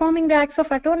after performing the acts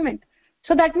of atonement.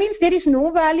 So that means there is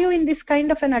no value in this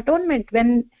kind of an atonement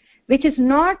which is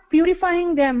not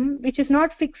purifying them, which is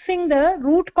not fixing the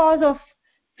root cause of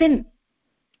sin,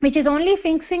 which is only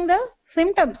fixing the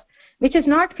symptoms, which is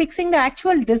not fixing the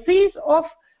actual disease of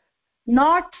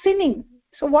not sinning.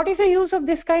 So what is the use of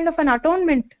this kind of an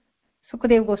atonement,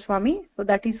 Sukadeva Goswami? So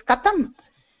that is katam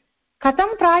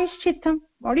prayashchittam.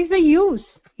 What is the use?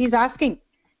 He is asking.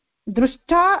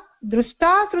 Drushta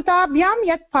srutabhyam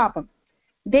yat papam.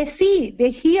 They see, they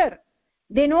hear,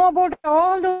 they know about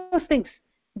all those things.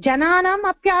 Jananam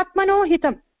apyatmano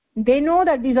hitam. They know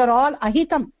that these are all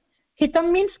ahitam.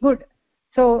 Hitam means good.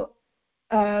 So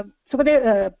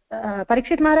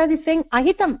Parikshit Maharaj is saying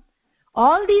ahitam.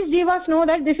 All these jivas know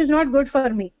that this is not good for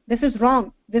me. This is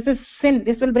wrong. This is sin.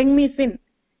 This will bring me sin.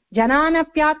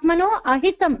 Jananapyatmano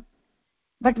ahitam.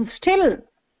 But still,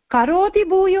 karoti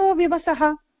bhuyo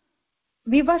vivasaha.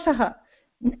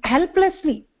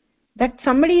 Helplessly. That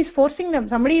somebody is forcing them,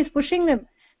 somebody is pushing them.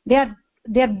 They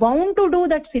are bound to do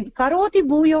that sin. Karoti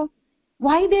bhuyo.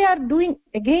 Why they are doing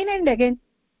again and again?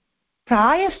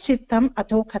 Prayashchittam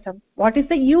atokhatam. What is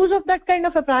the use of that kind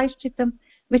of a prayashchittam,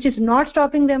 which is not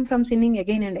stopping them from sinning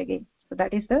again and again? So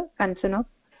that is the concern of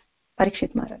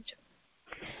Parikshit Maharaj.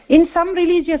 In some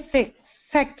religious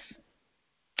sects,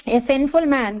 a sinful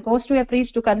man goes to a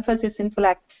priest to confess his sinful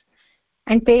acts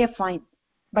and pay a fine.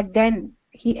 But then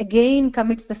he again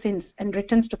commits the sins and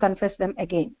returns to confess them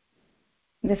again.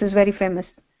 This is very famous.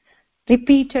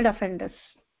 Repeated offenders.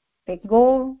 They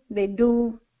go, they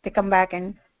do, they come back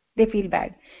and they feel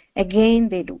bad. Again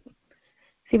they do.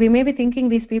 See, we may be thinking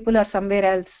these people are somewhere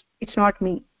else. It's not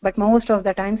me. But most of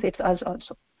the times it's us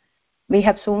also. We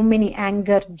have so many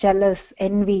anger, jealous,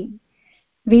 envy.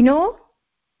 We know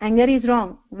anger is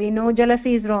wrong. We know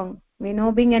jealousy is wrong. We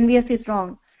know being envious is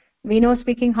wrong. We know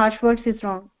speaking harsh words is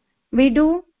wrong. We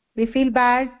do. We feel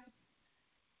bad.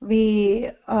 We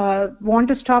want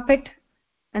to stop it.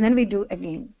 And then we do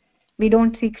again. We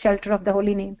don't seek shelter of the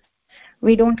holy name.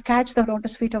 We don't catch the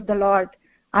lotus feet of the Lord,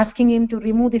 asking him to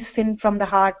remove this sin from the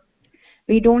heart.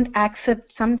 We don't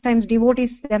accept. Sometimes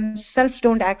devotees themselves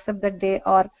don't accept that they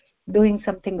are doing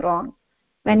something wrong.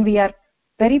 When we are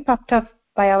very puffed up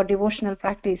by our devotional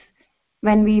practice,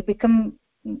 when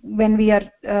we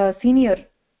are senior,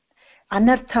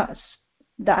 anarthas,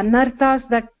 the anarthas,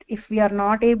 that if we are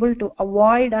not able to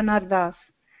avoid anarthas,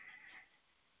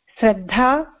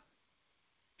 Shraddha,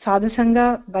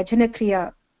 Sadhusanga, Bhajana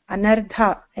Kriya,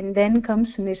 Anartha, and then comes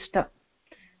Nishtha.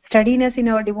 Steadiness in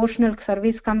our devotional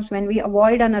service comes when we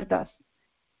avoid anarthas.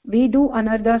 We do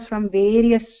anarthas from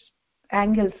various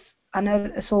angles.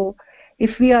 So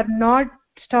if we are not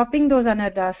stopping those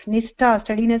anarthas, Nishtha,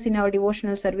 steadiness in our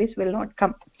devotional service will not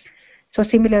come. So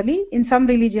similarly, in some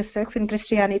religious sects, in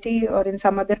Christianity or in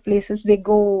some other places, they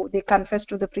confess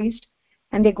to the priest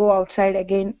and they go outside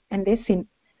again and they sin.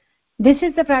 This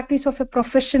is the practice of a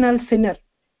professional sinner,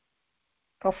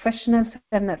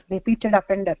 repeated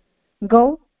offender.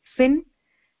 Go, sin.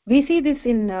 We see this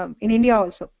in India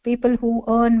also. People who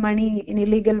earn money in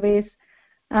illegal ways,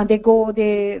 they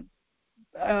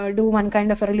do one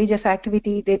kind of a religious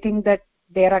activity. They think that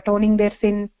they are atoning their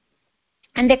sin,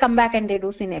 and they come back and they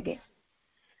do sin again.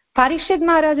 Parikshit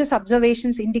Maharaj's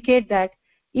observations indicate that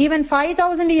even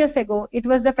 5,000 years ago, it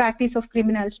was the practice of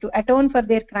criminals to atone for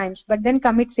their crimes, but then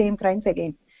commit same crimes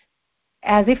again,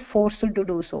 as if forced to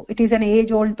do so. It is an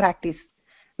age-old practice.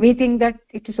 We think that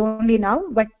it is only now,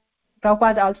 but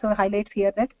Prabhupada also highlights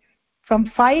here that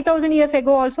from 5,000 years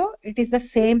ago also, it is the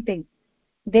same thing.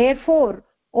 Therefore,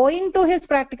 owing to his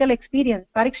practical experience,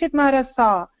 Parikshit Maharaj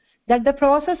saw that the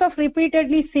process of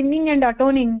repeatedly sinning and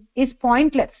atoning is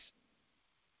pointless.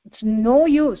 It's no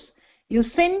use. You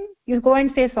sin, you go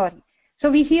and say sorry. So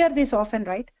we hear this often,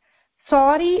 right?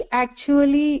 Sorry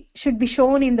actually should be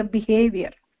shown in the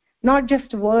behavior, not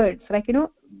just words, like,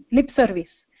 lip service.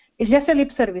 It's just a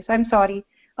lip service. I'm sorry.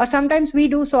 Or sometimes we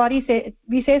do sorry,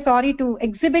 we say sorry to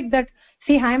exhibit that,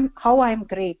 see how I'm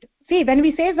great. See, when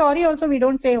we say sorry also, we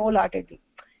don't say wholeheartedly.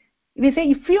 We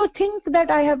say, if you think that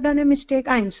I have done a mistake,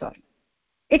 I'm sorry.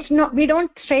 It's not, we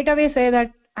don't straight away say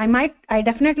that I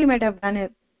definitely might have done a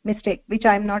mistake which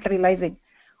I'm not realizing,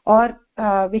 or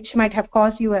which might have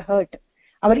caused you a hurt.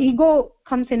 our ego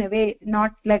comes in a way,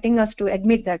 not letting us to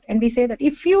admit that. And we say that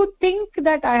if you think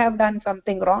that I have done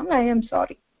something wrong, I am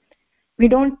sorry. We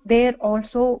don't dare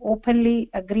also openly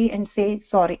agree and say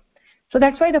sorry. So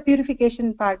that's why the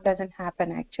purification part doesn't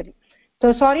happen actually.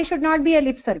 So sorry should not be a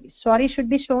lip service. Sorry should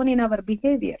be shown in our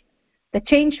behavior. The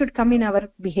change should come in our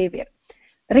behavior.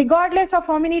 Regardless of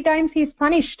how many times he is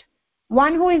punished,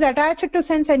 one who is attached to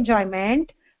sense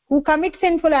enjoyment, who commits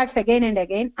sinful acts again and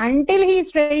again, until he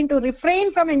is trained to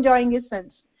refrain from enjoying his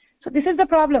sense. So this is the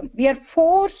problem. We are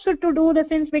forced to do the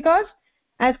sins because,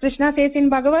 as Krishna says in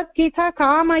Bhagavad Gita,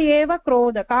 kama eva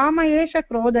krodha, kama esha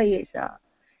krodha esha.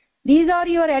 These are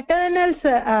your eternal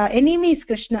enemies,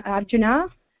 Krishna, Arjuna.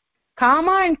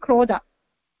 Kama and krodha.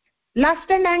 Lust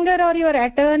and anger are your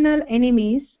eternal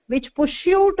enemies which push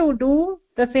you to do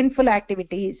the sinful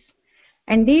activities.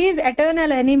 And these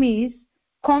eternal enemies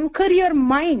conquer your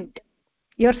mind,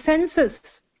 your senses,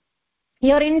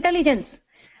 your intelligence,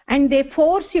 and they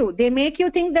force you, they make you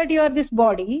think that you are this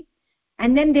body,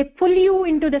 and then they pull you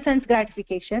into the sense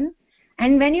gratification.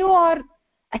 And when you are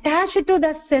attached to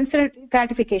the sense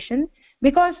gratification,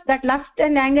 because that lust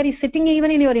and anger is sitting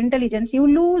even in your intelligence, you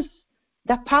lose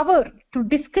the power to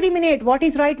discriminate what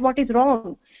is right, what is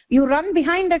wrong. You run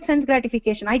behind that sense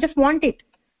gratification. I just want it.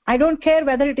 I don't care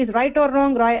whether it is right or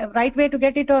wrong, right way to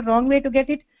get it or wrong way to get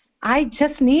it. I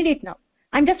just need it now.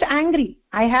 I'm just angry.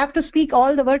 I have to speak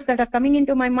all the words that are coming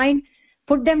into my mind,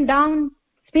 put them down,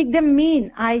 speak them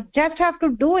mean. I just have to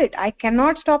do it. I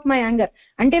cannot stop my anger.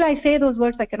 Until I say those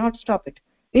words, I cannot stop it.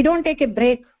 We don't take a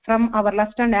break from our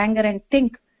lust and anger and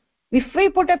think. If we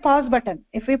put a pause button,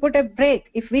 if we put a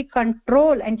break, if we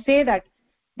control and say that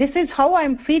this is how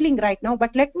I'm feeling right now,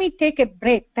 but let me take a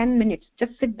break, 10 minutes,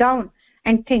 just sit down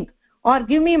and think, or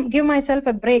give myself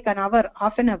a break, an hour,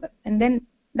 half an hour, and then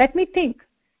let me think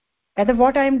whether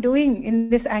what I am doing in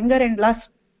this anger and lust,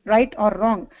 right or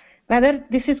wrong, whether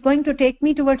this is going to take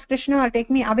me towards Krishna or take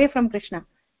me away from Krishna.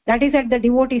 That is at the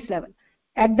devotees level.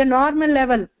 At the normal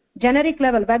level, generic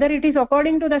level, whether it is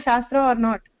according to the Shastra or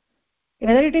not,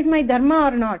 whether it is my dharma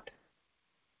or not,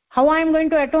 how I am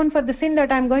going to atone for the sin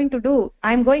that I am going to do.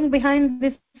 I am going behind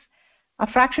this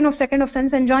a fraction of a second of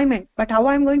sense enjoyment, but how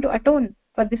I am going to atone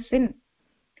for this sin?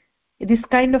 This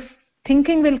kind of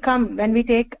thinking will come when we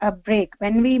take a break,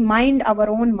 when we mind our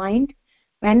own mind,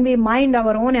 when we mind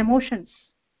our own emotions.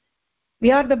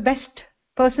 We are the best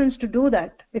persons to do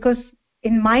that, because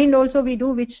in mind also we do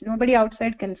which nobody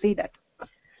outside can see that.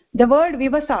 The word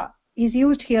vivasa is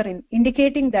used herein,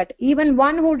 indicating that even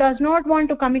one who does not want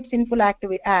to commit sinful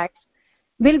acts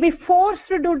will be forced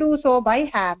to do so by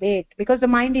habit, because the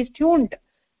mind is tuned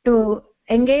to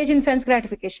engage in sense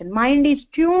gratification. Mind is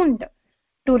tuned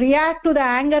to react to the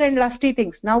anger and lusty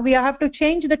things. Now we have to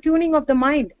change the tuning of the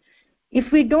mind.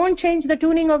 If we don't change the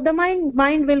tuning of the mind,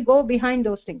 mind will go behind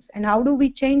those things. And how do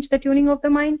we change the tuning of the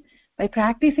mind? By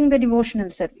practicing the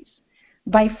devotional service,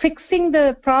 by fixing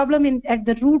the problem at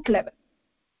the root level.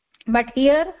 But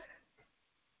here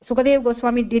Sukadeva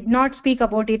Goswami did not speak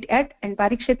about it yet, and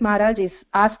Parikshit Maharaj is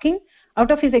asking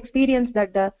out of his experience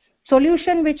that the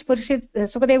solution which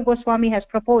Sukadeva Goswami has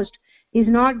proposed is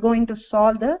not going to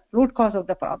solve the root cause of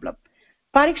the problem.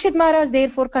 Parikshit Maharaj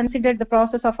therefore considered the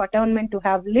process of atonement to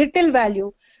have little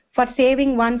value for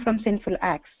saving one from sinful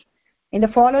acts. In the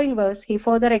following verse, he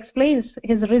further explains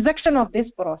his rejection of this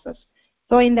process.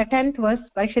 So in the 10th verse,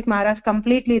 Parikshit Maharaj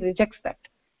completely rejects that.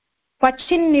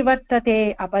 Kvachin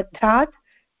nivartate abadhrat,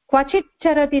 kvachit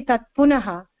charati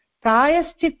tatpunaha,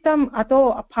 prayaschittam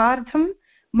ato apardham,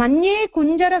 manye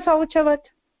kunjara sauchavat.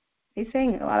 He's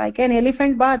saying, like an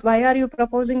elephant bath, why are you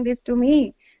proposing this to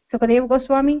me, Sukadeva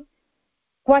Goswami?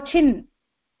 Kvachin,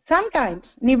 sometimes,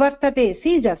 nivartate,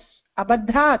 ceases,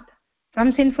 abadhrat,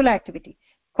 from sinful activity.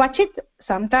 Kvachit,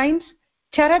 sometimes,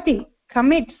 charati,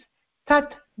 commits,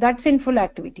 tat, that sinful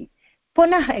activity.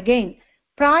 Punah, again,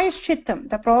 prayaschittam,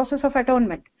 the process of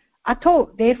atonement.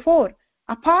 Atho, therefore,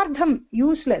 apardham,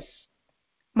 useless.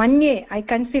 Manye, I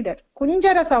consider,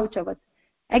 kunjara sauchavat,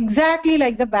 exactly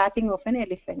like the bathing of an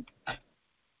elephant.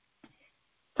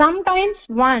 Sometimes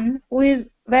one who is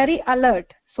very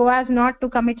alert so as not to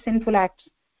commit sinful acts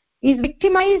is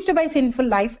victimized by sinful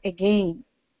life again.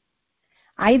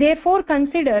 I therefore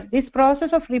consider this process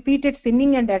of repeated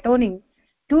sinning and atoning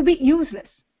to be useless.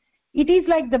 It is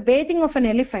like the bathing of an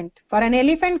elephant. For an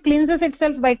elephant cleanses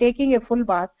itself by taking a full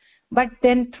bath, but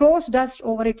then throws dust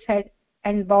over its head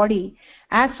and body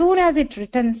as soon as it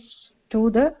returns to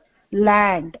the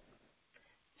land.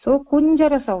 So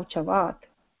kunjara sauchavat.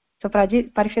 So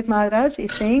Parikshit Maharaj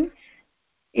is saying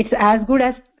it's as good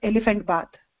as elephant bath.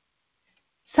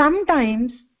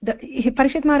 Sometimes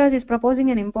Parikshit Maharaj is proposing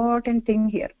an important thing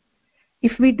here.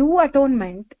 if we do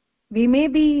atonement, we may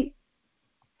be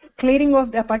clearing off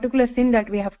a particular sin that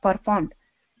we have performed,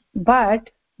 but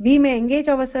we may engage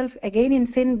ourselves again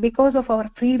in sin because of our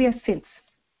previous sins,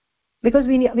 because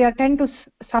we are tend to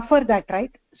suffer that,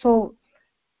 right? So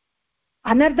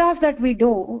anarthas that we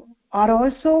do are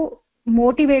also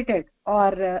motivated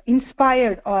or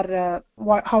inspired or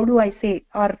how do I say,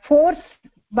 or forced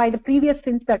by the previous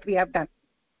sins that we have done.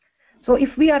 So if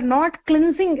we are not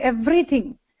cleansing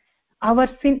everything, our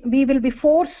sin, we will be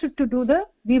forced to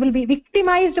we will be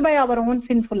victimized by our own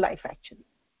sinful life actually.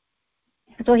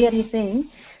 So here he is saying,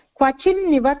 Kvachin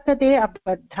nivartate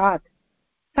abadhat.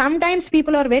 Sometimes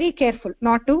people are very careful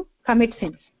not to commit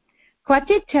sins.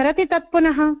 Kvachit charati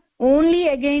tatpunaha, only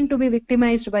again to be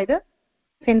victimized by the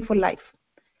sinful life.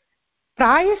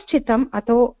 Prayaschitam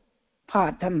ato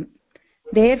padam.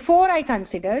 Therefore I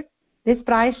considered this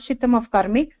prayaschitam of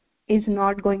karmic is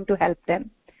not going to help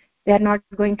them. They are not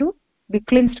going to be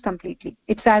cleansed completely.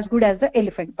 It's as good as the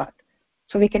elephant bath.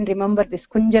 So we can remember this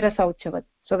kunjara sauchavat.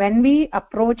 So when we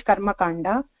approach karma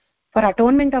kanda for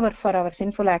atonement for our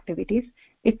sinful activities,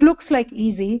 it looks like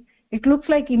easy, it looks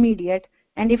like immediate,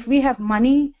 and if we have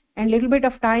money and little bit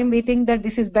of time, we think that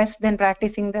this is best than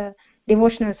practicing the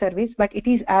devotional service, but it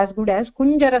is as good as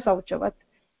kunjara sauchavat,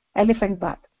 elephant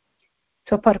bath.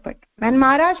 So perfect. When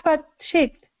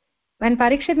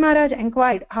Parikshit Maharaj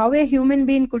inquired how a human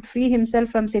being could free himself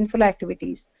from sinful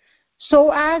activities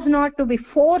so as not to be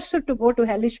forced to go to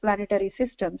hellish planetary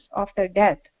systems after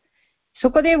death,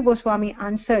 Sukadev Goswami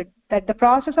answered that the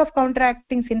process of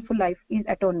counteracting sinful life is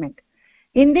atonement.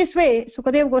 In this way,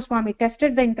 Sukadev Goswami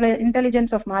tested the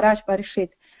intelligence of Maharaj Parikshit,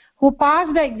 who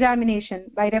passed the examination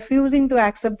by refusing to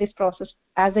accept this process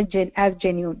as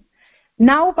genuine.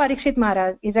 Now Parikshit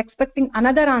Maharaj is expecting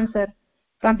another answer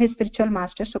from his spiritual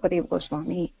master Sukadev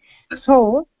Goswami.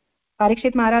 So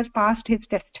Parikshit Maharaj passed his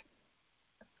test.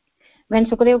 When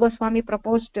Sukadev Goswami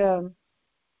proposed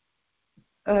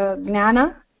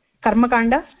Jnana, Karma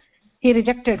Kanda, he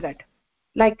rejected that.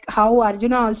 Like how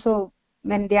Arjuna also,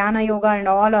 when Dhyana Yoga and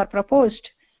all are proposed,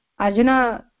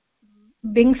 Arjuna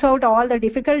brings out all the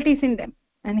difficulties in them.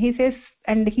 And he says,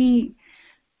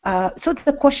 so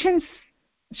the questions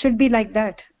should be like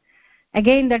that.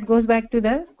 Again, that goes back to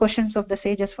the questions of the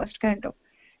sages first canto,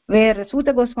 where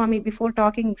Suta Goswami before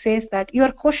talking says that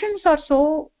your questions are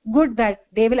so good that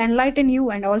they will enlighten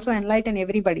you and also enlighten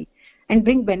everybody and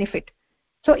bring benefit.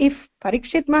 So if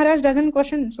Parikshit Maharaj doesn't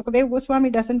question, Sukadev Goswami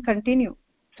doesn't continue.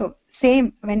 So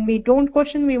same, when we don't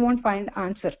question, we won't find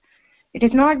answer. It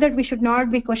is not that we should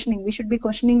not be questioning, we should be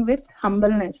questioning with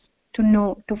humbleness to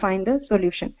know, to find the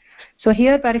solution. So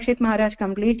here Parikshit Maharaj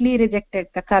completely rejected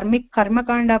the karma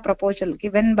kanda proposal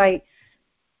given by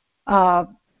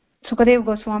Sukadev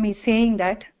Goswami, saying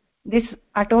that this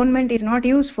atonement is not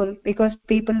useful because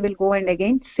people will go and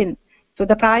again sin. So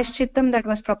the prayashchittam that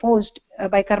was proposed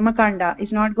by karma kanda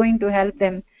is not going to help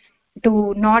them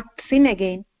to not sin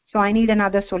again. So I need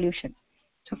another solution.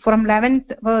 So from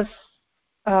 11th verse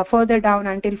further down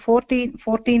until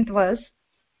 14th verse,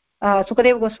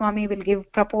 Sukadev Goswami will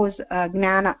propose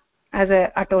Jnana as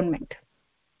a atonement.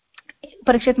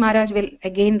 Parikshit Maharaj will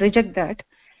again reject that,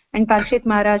 and Parikshit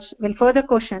Maharaj will further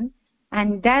question,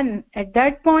 and then at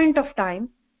that point of time,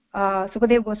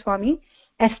 Sukadev Goswami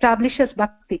establishes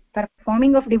bhakti,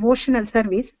 performing of devotional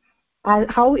service,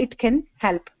 how it can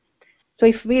help. So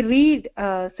if we read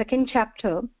second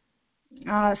chapter,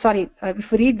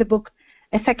 if we read the book,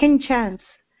 A Second Chance,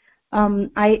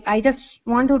 I just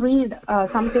want to read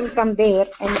something from there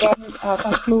and then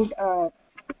conclude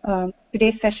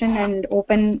today's session and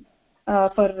open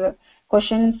for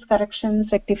questions,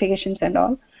 corrections, rectifications and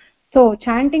all. So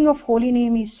chanting of holy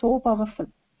name is so powerful.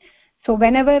 So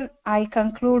whenever I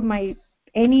conclude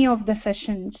any of the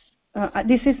sessions,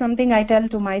 this is something I tell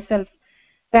to myself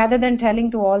rather than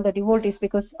telling to all the devotees,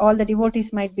 because all the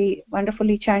devotees might be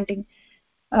wonderfully chanting.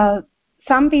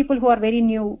 Some people who are very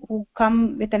new, who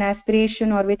come with an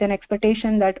aspiration or with an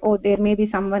expectation that, oh, there may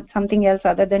be something else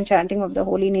other than chanting of the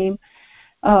holy name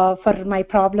for my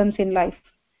problems in life.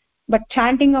 But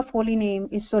chanting of holy name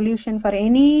is solution for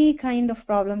any kind of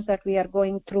problems that we are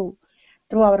going through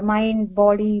our mind,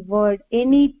 body, word,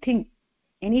 anything.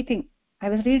 I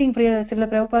was reading Srila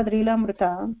Prabhupada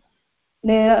Leelamrita.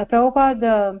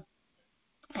 Prabhupada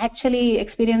actually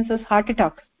experiences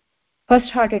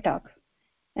first heart attack.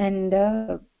 And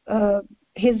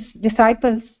his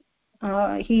disciples,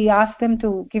 he asked them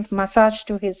to give massage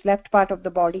to his left part of the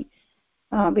body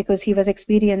because he was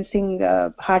experiencing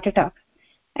heart attack.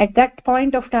 At that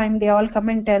point of time, they all come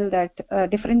and tell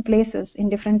that different places in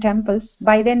different temples.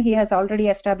 By then, he has already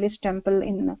established temple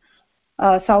in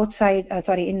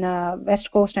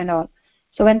west coast and all.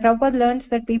 So when Prabhupada learns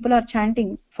that people are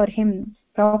chanting for him,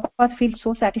 Prabhupada feels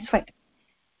so satisfied.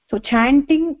 So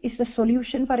chanting is the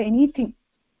solution for anything.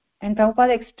 And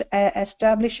Prabhupada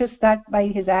establishes that by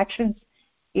his actions.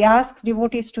 He asks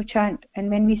devotees to chant. And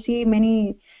when we see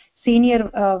many senior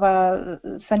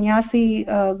sannyasi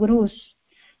gurus,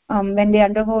 when they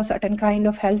undergo certain kind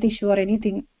of health issue or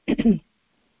anything,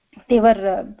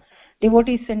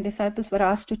 devotees and disciples were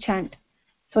asked to chant.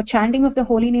 So chanting of the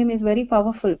holy name is very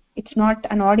powerful. It's not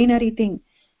an ordinary thing.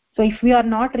 So if we are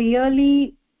not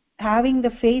really having the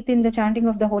faith in the chanting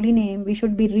of the holy name, we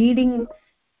should be reading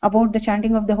about the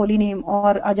chanting of the holy name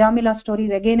or Ajamila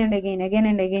stories again and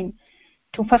again,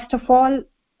 to first of all,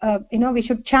 we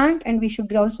should chant and we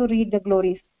should also read the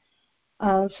glories.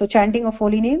 So chanting of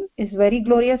holy name is very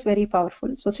glorious, very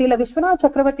powerful. So Srila Vishwanath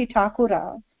Chakravarti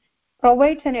Thakura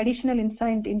provides an additional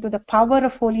insight into the power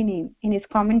of holy name in his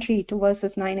commentary to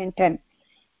verses 9 and 10.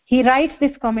 He writes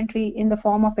this commentary in the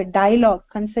form of a dialogue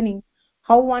concerning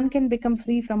how one can become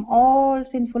free from all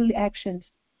sinful actions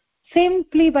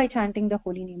simply by chanting the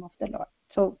holy name of the Lord.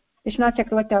 So Vishwanath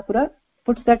Chakravarti Thakura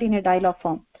puts that in a dialogue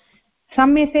form.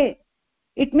 Some may say,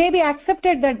 it may be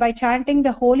accepted that by chanting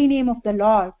the holy name of the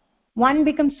Lord, one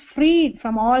becomes freed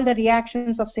from all the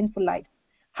reactions of sinful life.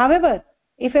 However,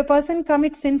 if a person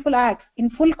commits sinful acts in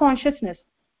full consciousness,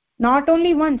 not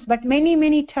only once but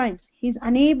many times, he is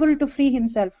unable to free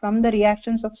himself from the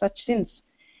reactions of such sins,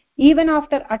 even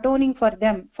after atoning for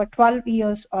them for 12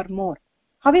 years or more.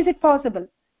 How is it possible?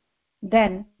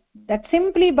 Then, that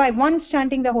simply by once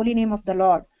chanting the holy name of the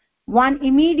Lord, one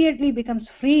immediately becomes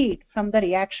freed from the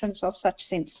reactions of such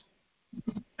sins.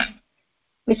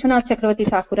 Vishwanath Chakravarti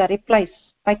Thakura replies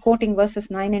by quoting verses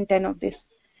 9 and 10 of this.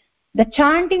 The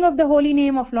chanting of the holy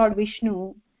name of Lord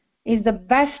Vishnu is the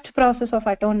best process of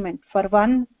atonement for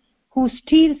one who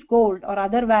steals gold or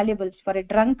other valuables, for a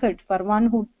drunkard, for one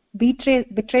who betrays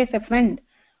a friend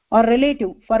or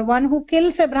relative, for one who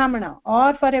kills a brahmana,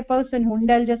 or for a person who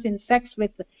indulges in sex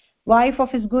with the wife of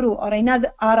his guru or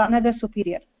another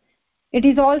superior. It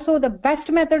is also the best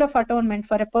method of atonement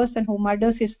for a person who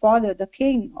murders his father, the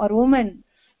king, or woman,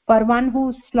 for one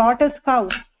who slaughters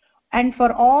cows, and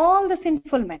for all the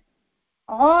sinful men.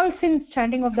 All sins,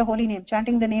 chanting of the holy name,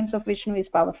 chanting the names of Vishnu is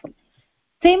powerful.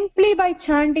 Simply by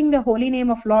chanting the holy name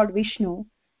of Lord Vishnu,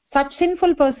 such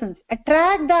sinful persons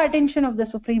attract the attention of the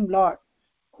Supreme Lord,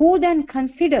 who then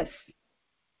considers,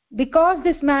 because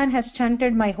this man has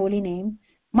chanted my holy name,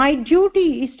 my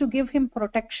duty is to give him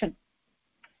protection.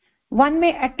 One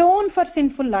may atone for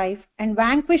sinful life and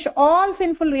vanquish all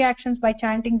sinful reactions by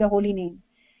chanting the holy name.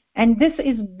 And this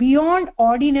is beyond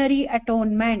ordinary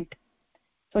atonement.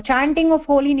 So chanting of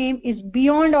holy name is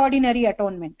beyond ordinary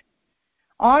atonement.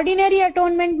 Ordinary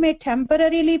atonement may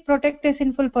temporarily protect a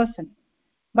sinful person,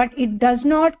 but it does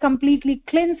not completely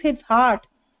cleanse his heart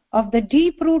of the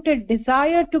deep-rooted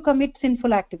desire to commit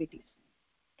sinful activities.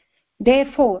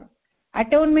 Therefore,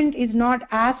 atonement is not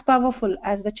as powerful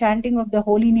as the chanting of the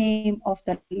holy name of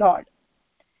the Lord.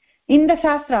 In the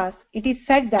Shastras, it is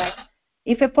said that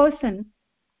if a person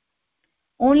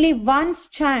only once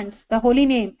chants the holy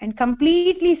name and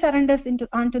completely surrenders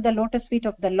onto the lotus feet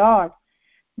of the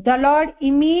Lord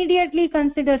immediately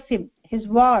considers him his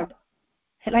ward,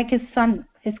 like his son,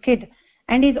 his kid,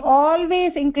 and is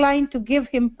always inclined to give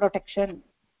him protection.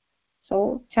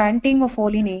 So chanting of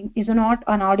holy name is not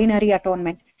an ordinary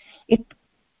atonement. It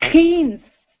cleans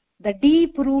the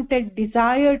deep-rooted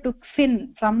desire to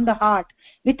sin from the heart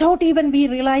without even we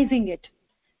realizing it.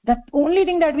 The only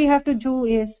thing that we have to do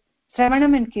is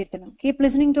Shravanam and Kirtanam. Keep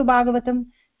listening to Bhagavatam,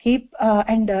 keep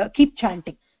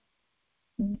chanting.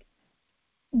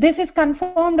 This is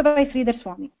confirmed by Sridhar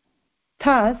Swami.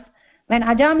 Thus, when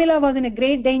Ajamila was in a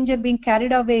great danger being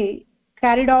carried off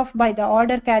by the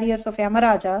order carriers of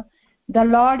Yamaraja, the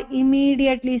Lord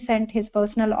immediately sent his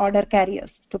personal order carriers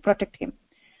to protect him.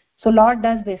 So Lord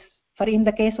does this. For in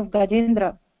the case of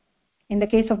Gajendra, in the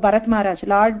case of Bharat Maharaj,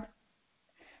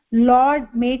 Lord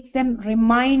makes them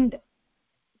remind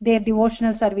their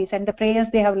devotional service and the prayers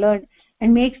they have learned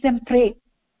and makes them pray.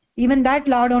 Even that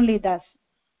Lord only does.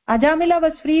 Ajamila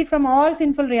was freed from all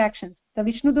sinful reactions. The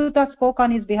Vishnuduta spoke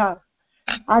on his behalf.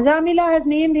 Ajamila has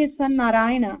named his son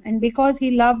Narayana, and because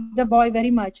he loved the boy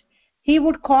very much, he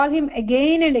would call him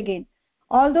again and again.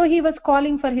 Although he was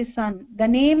calling for his son, the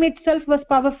name itself was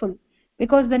powerful,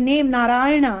 because the name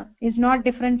Narayana is not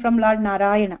different from Lord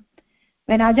Narayana.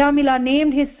 When Ajamila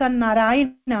named his son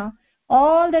Narayana,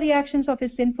 all the reactions of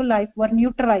his sinful life were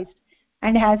neutralized,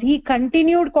 and as he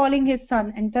continued calling his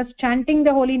son and thus chanting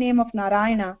the holy name of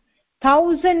Narayana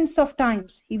thousands of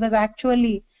times, he was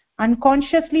actually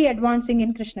unconsciously advancing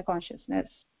in Krishna consciousness.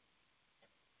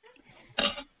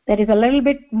 There is a little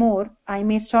bit more. I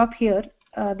may stop here.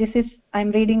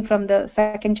 I'm reading from the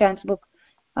second chants book,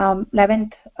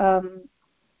 11th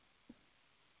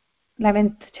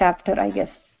chapter, I guess.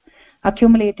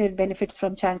 Accumulated benefits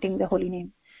from chanting the holy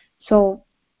name. So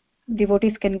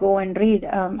devotees can go and read.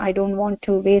 I don't want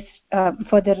to waste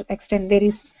further extent. There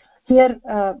is here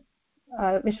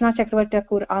Vishwanath Chakravarti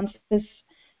Thakur answers,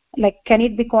 like, can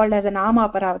it be called as a nama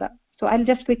aparada? So I'll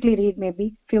just quickly read,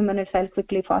 maybe few minutes I'll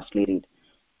quickly fastly read.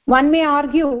 One may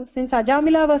argue, since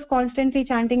Ajamila was constantly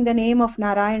chanting the name of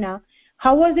Narayana,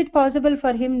 how was it possible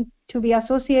for him to be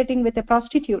associating with a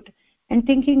prostitute and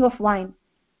thinking of wine?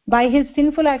 By his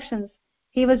sinful actions,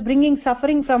 he was bringing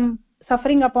suffering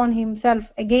upon himself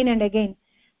again and again.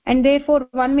 And therefore,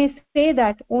 one may say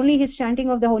that only his chanting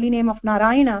of the holy name of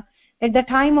Narayana at the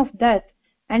time of death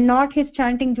and not his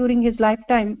chanting during his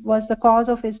lifetime was the cause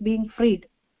of his being freed.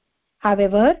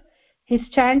 However, his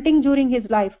chanting during his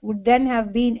life would then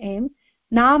have been a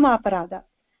nama aparada.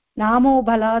 Namo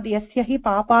bhalad yasya hi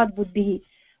papad buddhihi.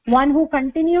 One who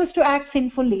continues to act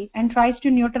sinfully and tries to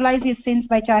neutralize his sins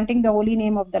by chanting the holy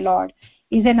name of the Lord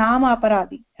is a nama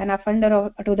aparadi, an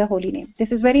offender to the holy name. This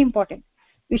is very important.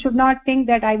 We should not think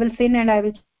that I will sin and I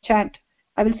will chant.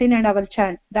 I will sin and I will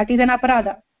chant. That is an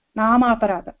aparada, nama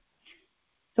aparada.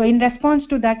 So in response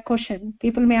to that question,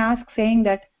 people may ask, saying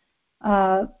that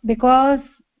because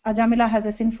Ajamila has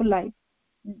a sinful life,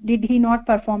 did he not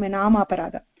perform a nama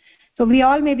aparada? So we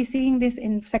all may be seeing this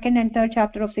in 2nd and 3rd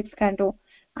chapter of 6th canto.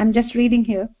 I'm just reading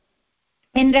here.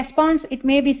 In response, it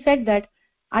may be said that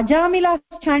Ajamila's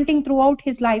chanting throughout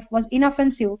his life was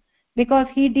inoffensive because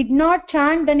he did not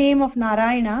chant the name of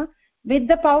Narayana with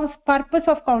the purpose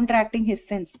of counteracting his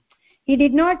sins. He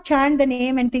did not chant the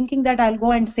name and thinking that I'll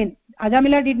go and sin.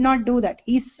 Ajamila did not do that.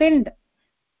 He sinned.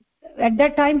 At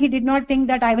that time, he did not think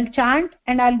that I will chant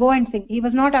and I'll go and sing. He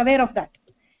was not aware of that.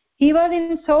 He was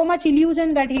in so much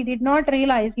illusion that he did not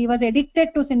realize he was addicted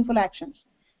to sinful actions.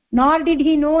 Nor did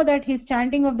he know that his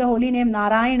chanting of the holy name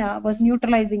Narayana was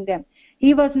neutralizing them.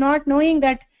 He was not knowing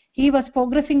that he was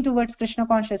progressing towards Krishna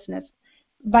consciousness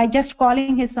by just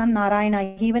calling his son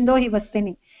Narayana, even though he was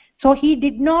sinning. So he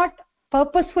did not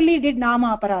purposefully did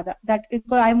nama aparada, that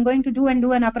I'm going to do an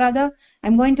aparada,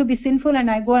 I'm going to be sinful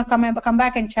and I go come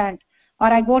back and chant, or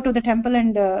I go to the temple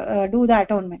and do the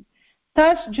atonement.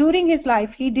 Thus, during his life,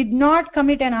 he did not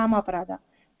commit an nama aparada,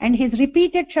 and his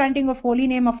repeated chanting of holy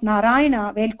name of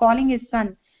Narayana while calling his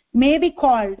son may be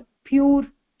called pure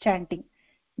chanting.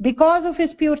 Because of his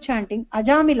pure chanting,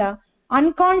 Ajamila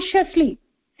unconsciously,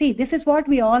 see, this is what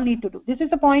we all need to do. This is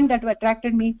the point that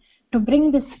attracted me to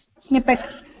bring this snippet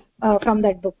from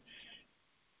that book.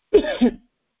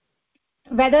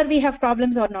 Whether we have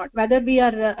problems or not, whether we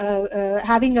are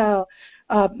having a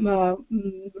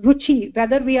ruchi,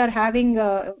 whether we are having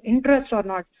interest or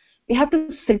not, we have to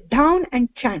sit down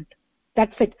and chant.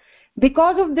 That's it.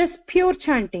 Because of this pure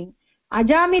chanting,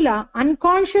 Ajamila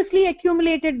unconsciously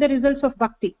accumulated the results of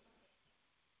bhakti,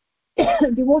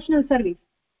 devotional service.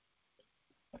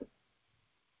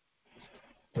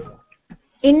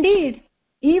 Indeed,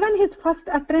 even his first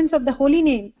utterance of the holy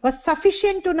name was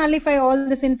sufficient to nullify all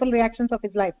the sinful reactions of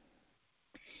his life.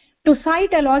 To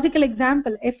cite a logical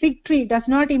example, a fig tree does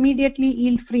not immediately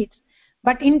yield fruits,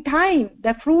 but in time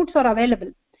the fruits are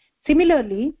available.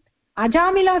 Similarly,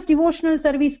 Ajamila's devotional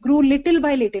service grew little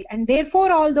by little, and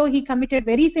therefore, although he committed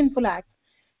very sinful acts,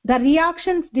 the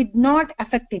reactions did not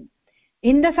affect him.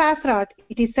 In the Sastrat,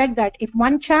 it is said that if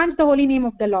one chants the holy name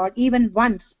of the Lord even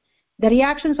once, the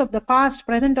reactions of the past,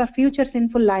 present or future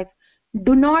sinful life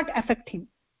do not affect him.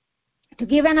 To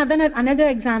give another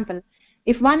example,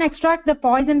 if one extracts the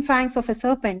poison fangs of a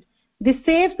serpent, this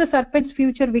saves the serpent's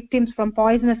future victims from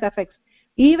poisonous effects,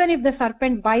 even if the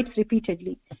serpent bites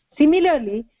repeatedly.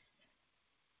 Similarly,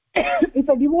 if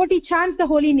a devotee chants the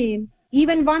holy name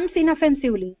even once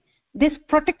inoffensively, this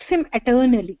protects him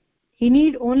eternally. He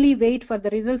need only wait for the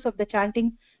results of the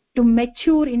chanting to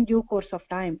mature in due course of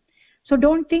time. So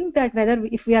don't think that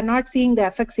if we are not seeing the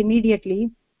effects immediately,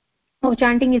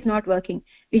 chanting is not working.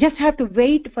 We just have to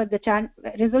wait for the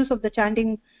results of the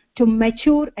chanting to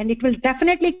mature, and it will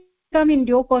definitely come in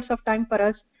due course of time for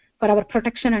us, for our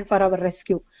protection and for our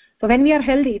rescue. So when we are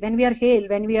healthy, when we are hale,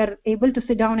 when we are able to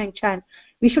sit down and chant,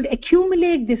 we should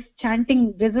accumulate this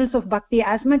chanting results of bhakti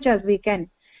as much as we can.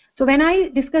 So when I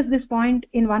discussed this point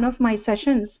in one of my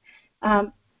sessions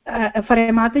for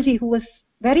a Mataji who was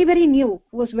very, very new,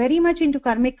 who was very much into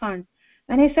karmic kand,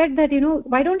 and I said that,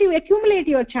 why don't you accumulate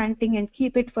your chanting and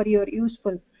keep it for your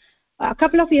useful? A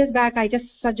couple of years back, I just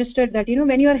suggested that,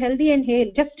 when you are healthy and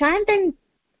hale, just chant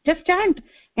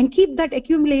and keep that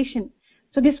accumulation.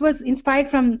 So this was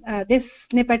inspired from this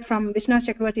snippet from Vishwanath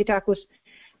Chakravarti Thakur's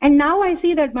And now I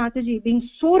see that Mataji being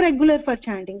so regular for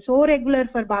chanting, so regular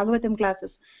for Bhagavatam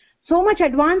classes, so much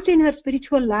advanced in her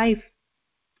spiritual life.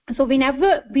 So we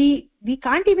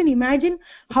can't even imagine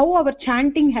how our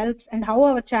chanting helps and how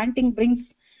our chanting brings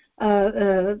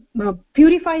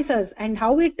purifies us, and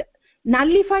how it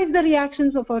nullifies the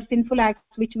reactions of our sinful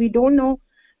acts, which we don't know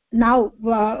now.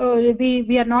 We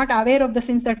are not aware of the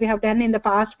sins that we have done in the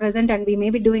past, present, and we may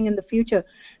be doing in the future.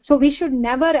 So we should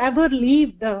never ever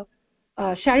leave the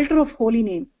shelter of holy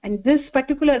name. And this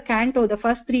particular canto, the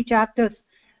first 3 chapters,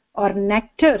 are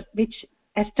nectar which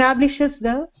establishes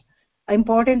the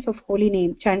importance of holy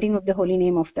name, chanting of the holy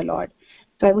name of the Lord.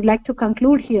 So I would like to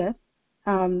conclude here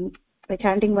by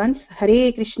chanting once: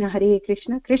 Hare Krishna,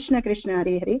 Krishna Krishna,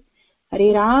 Hare Hare,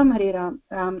 Hare Ram, Ram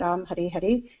Ram, Hare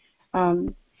Hare.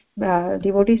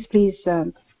 Devotees, please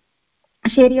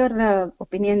share your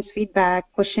opinions,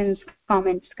 feedback, questions,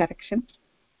 comments, corrections.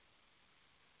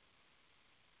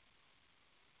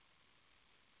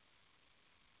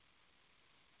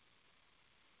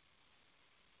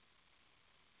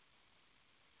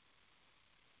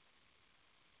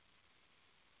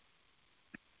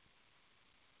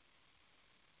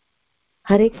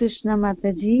 Hare Krishna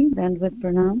Mataji, Dandvat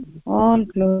Pranam. All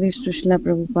glories to Srila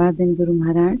Prabhupada and Guru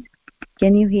Maharaj.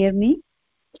 Can you hear me?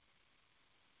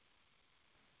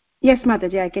 Yes,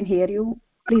 Mataji, I can hear you.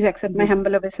 Please accept my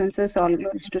humble obeisances. All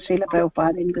glories to Srila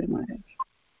Prabhupada and Guru Maharaj.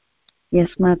 Yes,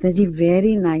 Mataji,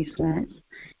 very nice class.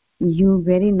 You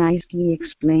very nicely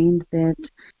explained that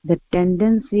the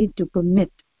tendency to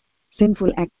commit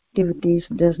sinful activities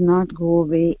does not go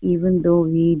away even though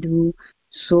we do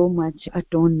so much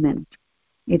atonement.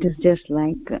 It is just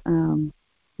like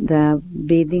the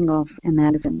bathing of an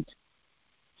elephant.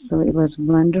 So it was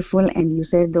wonderful, and you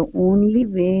said the only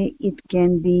way it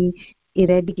can be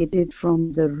eradicated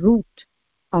from the root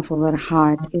of our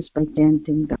heart is by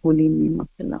chanting the holy name of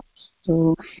the Lord.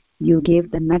 So you gave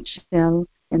the nutshell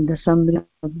and the summary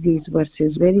of these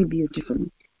verses very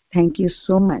beautifully. Thank you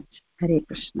so much. Hare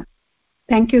Krishna.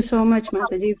 Thank you so much,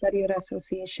 Mataji, for your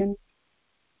association.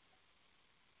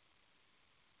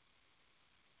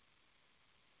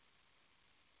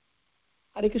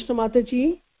 Hare Krishna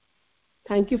Mataji,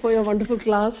 thank you for your wonderful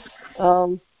class.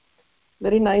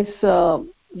 Very nice,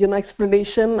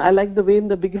 explanation. I like the way in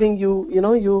the beginning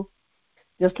you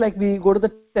just like we go to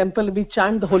the temple, we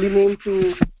chant the holy name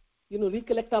to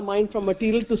recollect our mind from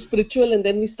material to spiritual, and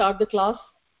then we start the class.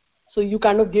 So you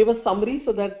kind of gave a summary,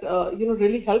 so that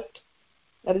really helped.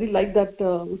 I really like that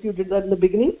if you did that in the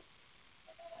beginning.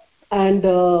 And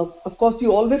of course,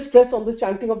 you always stress on the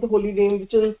chanting of the holy name,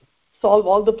 which will solve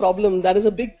all the problem. That is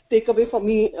a big takeaway for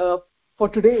me for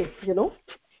today.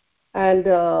 And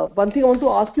one thing I want to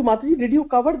ask you, Mataji, did you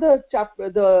cover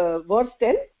the verse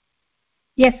 10?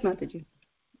 Yes, Mataji.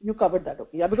 You covered that,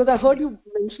 okay? Yeah, because I heard you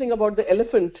mentioning about the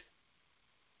elephant.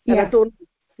 Yeah. And I told,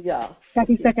 yeah. That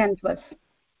is the 10th verse.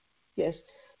 Yes.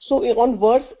 So on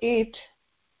verse 8,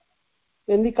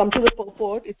 when we come to the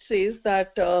purport, it says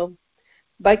that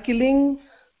by killing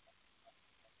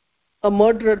a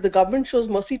murderer, the government shows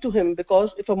mercy to him,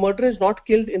 because if a murderer is not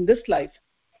killed in this life,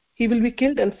 he will be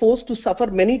killed and forced to suffer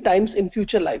many times in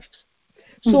future lives.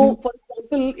 So, for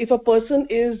example, if a person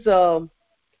is,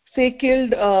 say,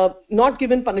 killed, not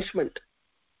given punishment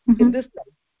in this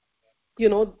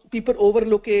life, people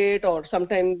overlook it, or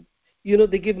sometimes,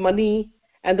 they give money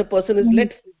and the person is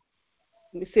let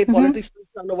free, say politicians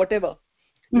or whatever.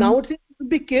 Now it says he will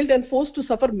be killed and forced to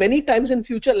suffer many times in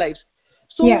future lives.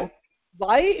 So,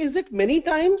 why is it many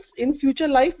times in future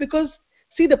life? Because,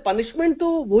 see, the punishment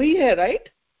to wahi hai, right?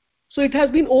 So it has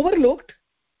been overlooked.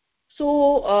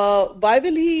 So why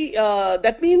will he,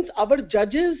 that means our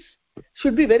judges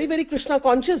should be very, very Krishna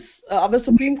conscious, our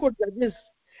Supreme Court judges,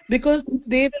 because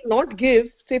they will not give,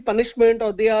 say, punishment,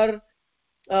 or they are,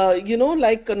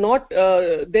 like not,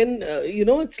 then,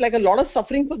 it's like a lot of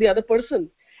suffering for the other person.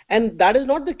 And that is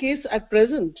not the case at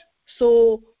present.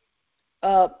 So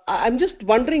I'm just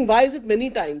wondering, why is it many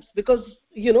times? Because,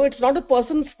 it's not a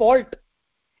person's fault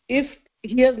if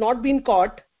he has not been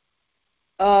caught,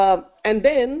 and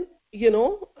then,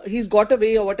 he's got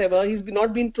away or whatever, he's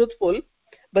not been truthful,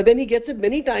 but then he gets it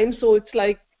many times. So it's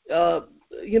like, just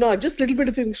a little bit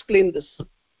if you explain this.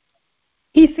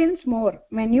 He sins more.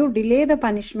 When you delay the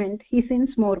punishment, he sins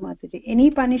more, Mataji.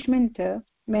 Any punishment,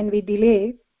 when we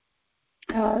delay,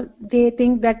 they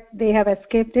think that they have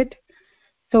escaped it.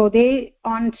 So they,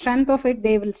 on strength of it,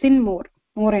 they will sin more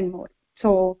and more.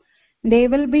 So they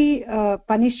will be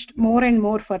punished more and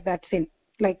more for that sin.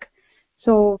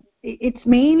 So it's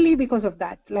mainly because of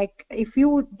that. Like, if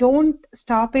you don't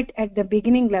stop it at the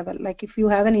beginning level, like if you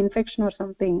have an infection or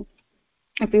something,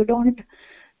 if you don't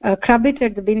crab it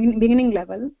at the beginning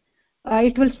level,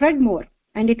 it will spread more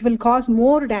and it will cause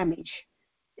more damage.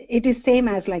 It is same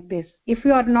as like this. If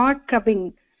you are not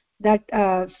crubbing that,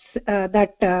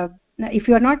 if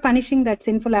you are not punishing that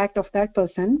sinful act of that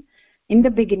person in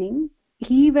the beginning,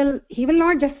 he will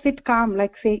not just sit calm,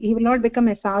 like say he will not become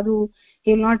a sadhu,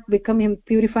 he will not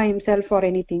purify himself or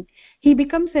anything. He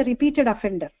becomes a repeated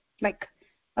offender, like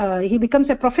he becomes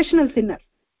a professional sinner,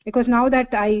 because now that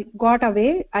I got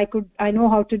away, I know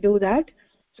how to do that.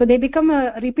 So they become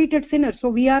a repeated sinner. So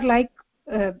we are like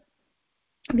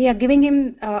we are giving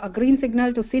him a green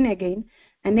signal to sin again,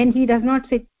 and then he does not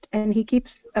sit and he keeps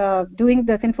doing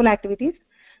the sinful activities.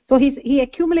 So he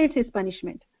accumulates his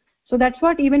punishment. So that's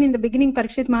what even in the beginning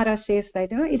Parikshit Maharaj says, that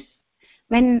it's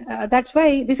when that's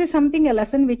why this is something, a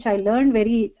lesson which I learned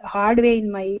very hard way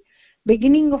in my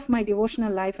beginning of my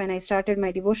devotional life. When I started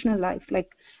my devotional life, like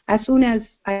as soon as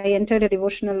I entered a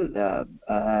devotional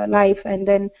life, and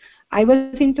then I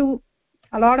was into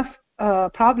a lot of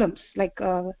problems, like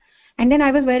and then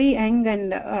I was very young,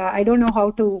 and I don't know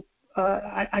how to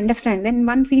understand. Then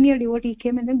one senior devotee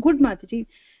came and then, good Mataji,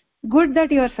 good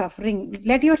that you are suffering,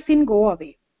 let your sin go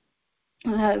away.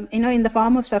 In the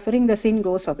form of suffering, the sin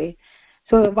goes away.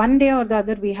 So one day or the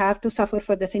other we have to suffer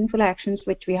for the sinful actions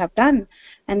which we have done.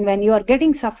 And when you are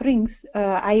getting sufferings,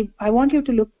 I want you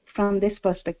to look from this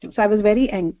perspective. So I was very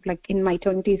young, like in my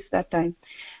 20s that time,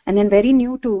 and then very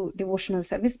new to devotional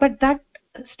service. But that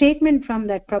statement from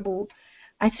that Prabhu,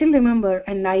 I still remember,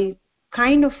 and I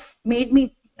kind of made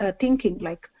me thinking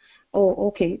like, oh,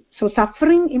 okay, so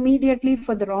suffering immediately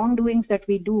for the wrongdoings that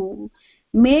we do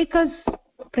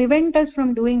prevent us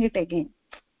from doing it again.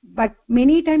 But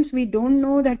many times we don't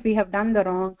know that we have done the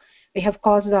wrong, we have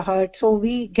caused the hurt, so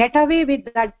we get away with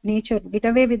that nature, get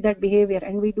away with that behavior,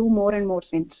 and we do more and more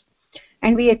sins,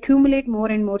 and we accumulate more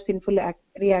and more sinful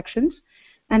reactions,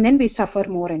 and then we suffer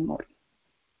more and more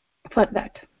for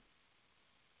that.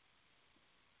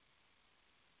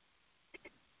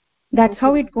 That's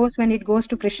how it goes when it goes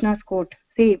to Krishna's court.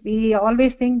 See, we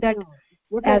always think that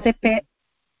as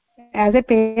a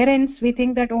parents, we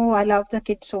think that, oh, I love the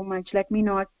kid so much, let me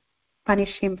not punish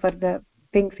him for the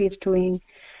things he's doing.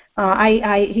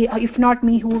 If not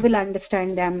me, who will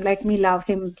understand them? Let me love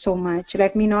him so much.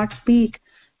 Let me not speak.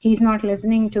 He's not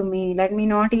listening to me. Let me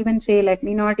not even say. Let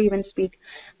me not even speak.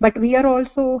 But we are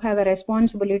also have a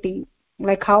responsibility,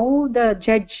 like how the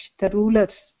judge, the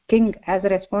rulers, king has a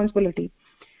responsibility.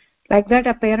 Like that,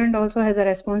 a parent also has a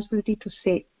responsibility to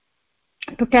say,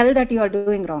 to tell that you are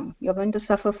doing wrong, you're going to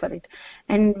suffer for it.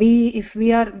 And if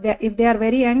they are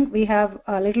very young, we have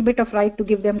a little bit of right to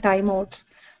give them time out,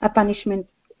 a punishment,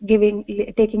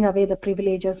 taking away the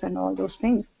privileges and all those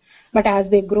things. But as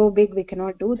they grow big, we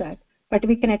cannot do that. But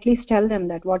we can at least tell them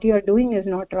that what you are doing is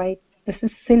not right, this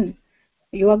is sin,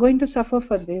 you are going to suffer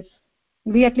for this.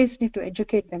 We at least need to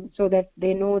educate them so that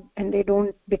they know and they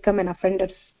don't become an offender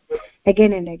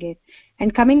again and again.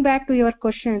 And coming back to your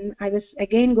question, I was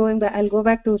again I'll go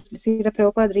back to Srila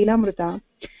Prabhupada Leelamrita.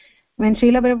 When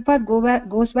Srila Prabhupada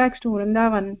goes back to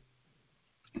Vrindavan,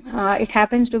 it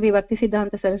happens to be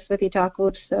Bhaktisiddhanta Saraswati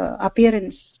Thakur's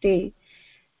appearance day,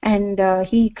 and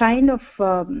he kind of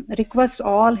requests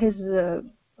all his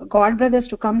god brothers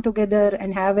to come together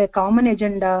and have a common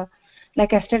agenda.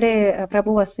 Like yesterday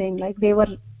Prabhu was saying, like they were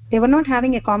not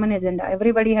having a common agenda,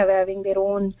 everybody having their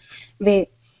own way.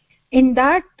 In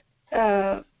that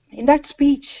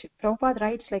speech, Prabhupada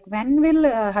writes, like, when will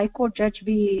a High Court judge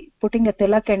be putting a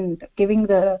tilak and giving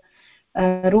the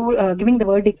giving the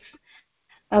verdicts?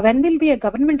 When will be a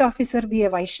government officer be a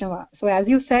Vaishnava? So as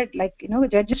you said, like,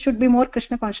 judges should be more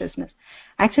Krishna consciousness.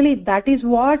 Actually, that is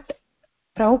what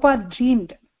Prabhupada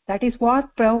dreamed. That is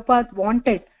what Prabhupada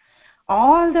wanted.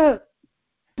 All the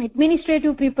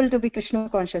administrative people to be Krishna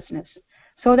consciousness,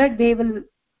 so that they will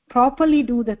properly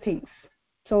do the things.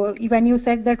 So when you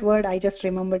said that word, I just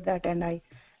remembered that and I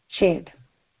shared.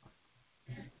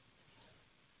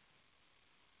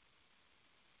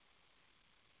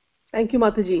 Thank you,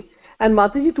 Mataji. And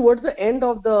Mataji, towards the end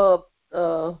of the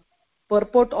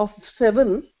purport of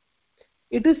 7,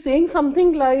 it is saying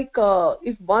something like,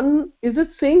 is it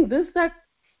saying this, that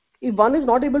if one is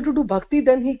not able to do bhakti,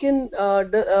 then he can,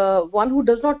 one who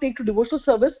does not take to devotional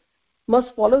service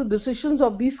must follow the decisions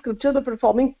of these scriptures by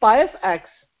performing pious acts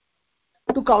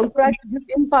to counteract these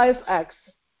impious acts.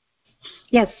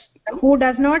 Yes, who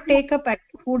does not take up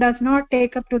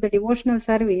to the devotional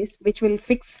service, which will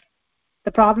fix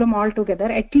the problem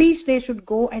altogether, at least they should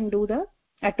go and do the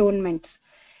atonements.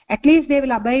 At least they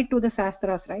will abide to the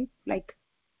shastras, right? Like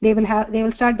they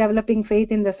will start developing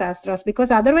faith in the shastras, because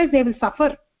otherwise they will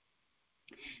suffer.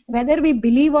 whether we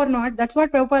believe or not. That's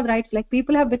what Prabhupada writes, like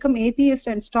people have become atheists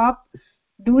and stop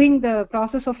doing the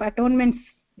process of atonement.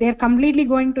 They're completely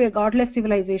going to a godless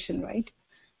civilization, right?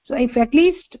 So if at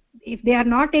least if they are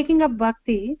not taking up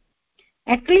bhakti,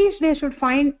 at least they should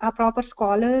find a proper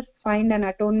scholar, find an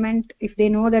atonement. If they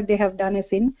know that they have done a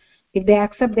sin, if they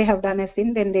accept they have done a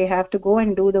sin, then they have to go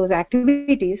and do those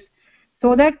activities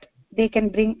so that they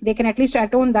can at least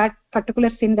atone that particular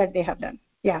sin that they have done.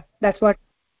 Yeah, that's what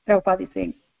Prabhupada is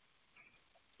saying.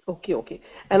 Okay.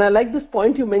 And I like this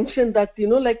point you mentioned that,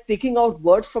 like taking out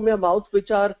words from your mouth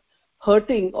which are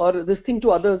hurting or this thing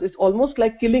to others, it's almost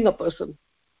like killing a person.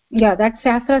 Yeah, that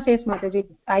Shastra says, Mataji.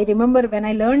 I remember when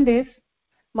I learned this.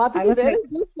 Mataji, where is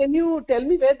this? Can you tell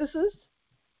me where this is?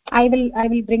 I will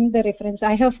bring the reference.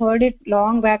 I have heard it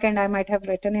long back and I might have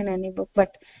written in any book,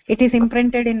 but it is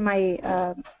imprinted in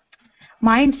my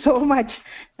mind so much.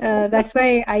 That's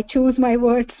why I choose my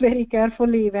words very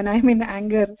carefully when I'm in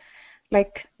anger.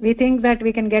 Like we think that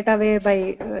we can get away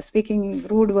by speaking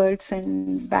rude words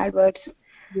and bad words.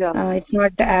 Yeah. It's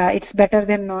not. It's better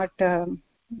than not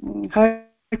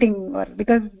hurting, or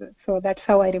because. So that's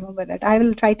how I remember that. I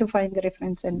will try to find the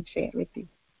reference and share with you.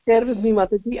 Share with me,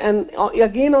 Mataji. And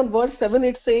again on verse 7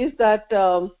 it says that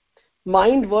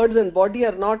mind, words and body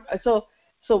are not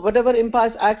so whatever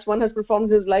impious acts one has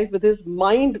performed in his life with his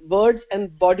mind, words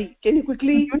and body. Can you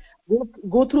quickly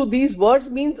go through these? Words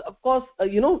means, of course,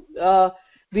 we are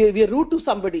rude to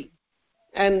somebody,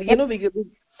 and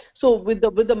so with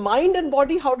the mind and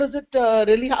body, how does it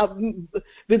really have?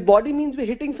 With body means we're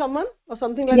hitting someone or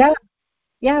something like that.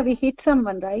 Yeah, we hit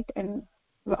someone, right? And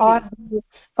or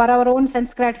for our own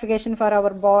sense gratification, for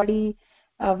our body,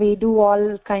 we do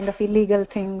all kind of illegal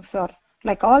things, or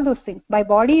like all those things. By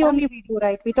body only we do,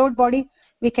 right? Without body,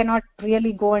 we cannot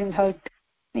really go and hurt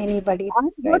anybody. I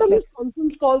heard on this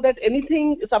conference call that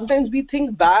anything, sometimes we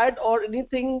think bad or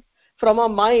anything from our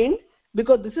mind,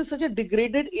 because this is such a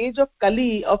degraded age of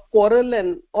Kali, of quarrel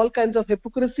and all kinds of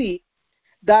hypocrisy,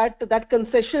 that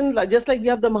concession, just like we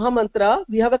have the Mahamantra,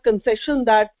 we have a concession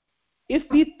that if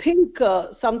we think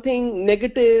something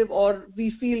negative, or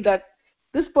we feel that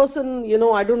this person,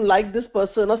 I don't like this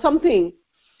person or something,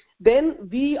 then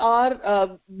we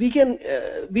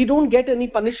don't get any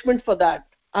punishment for that.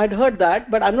 I'd heard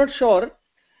that, but I'm not sure.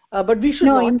 But we should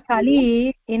not. In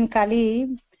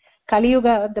Kali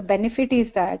Yuga, the benefit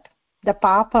is that the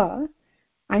papa,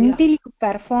 until you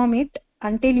perform it,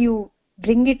 until you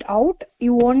bring it out,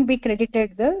 you won't be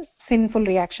credited the sinful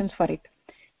reactions for it.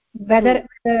 Whether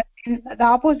the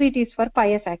opposite is for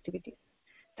pious activities.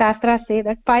 Shastras say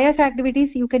that pious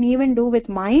activities you can even do with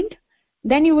mind,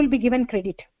 then you will be given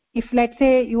credit. If let's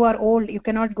say you are old, you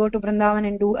cannot go to Vrindavan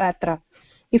and do yatra.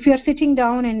 If you are sitting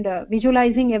down and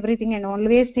visualizing everything and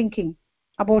always thinking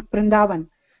about Vrindavan,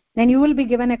 then you will be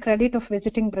given a credit of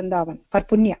visiting Vrindavan for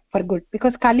punya, for good.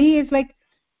 Because Kali is like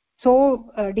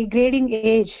so degrading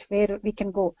age where we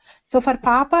can go. So for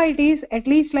papa it is at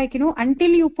least like, until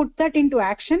you put that into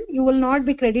action, you will not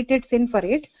be credited sin for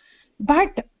it.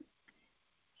 But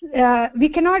we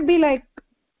cannot be like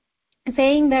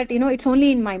saying that, it's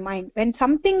only in my mind. When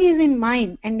something is in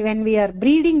mind and when we are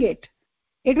breeding it,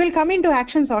 it will come into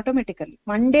actions automatically,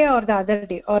 one day or the other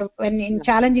day, or when in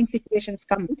challenging situations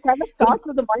come. It kind of starts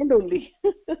with the mind only.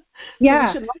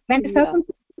 When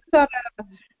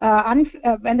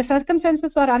the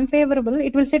circumstances are unfavorable,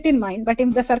 it will sit in mind. But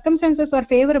if the circumstances are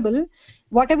favorable,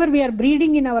 whatever we are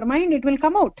breeding in our mind, it will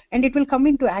come out and it will come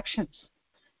into actions.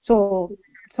 So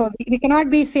we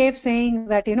cannot be safe saying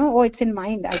that, oh, it's in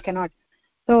mind, I cannot.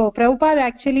 So Prabhupada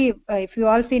actually, if you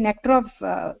all see Nectar of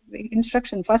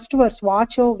Instruction, first verse,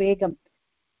 Vacho Vegam.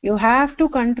 You have to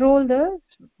control the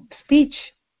speech.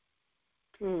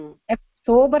 A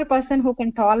sober person who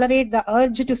can tolerate the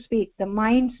urge to speak, the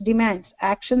mind's demands,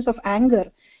 actions of anger,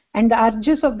 and the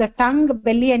urges of the tongue,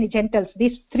 belly and genitals.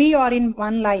 These three are in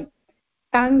one line.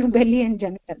 Tongue, belly and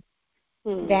genitals.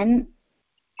 Then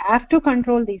have to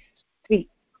control these three.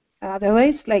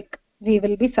 Otherwise, like, we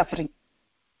will be suffering.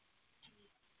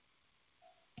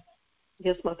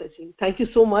 Yes, Mataji. Thank you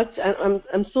so much. And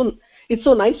it's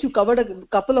so nice you covered a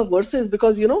couple of verses,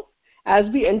 because, as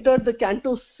we entered the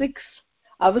Canto 6,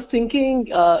 I was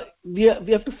thinking we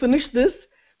have to finish this.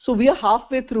 So we are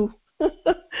halfway through.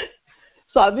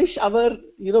 So I wish our,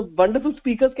 wonderful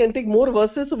speakers can take more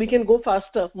verses so we can go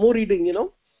faster, more reading,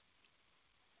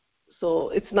 So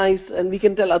it's nice, and we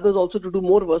can tell others also to do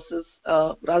more verses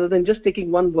rather than just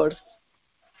taking one verse.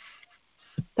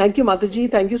 Thank you, Mataji.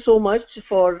 Thank you so much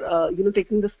for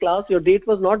taking this class. Your date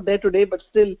was not there today, but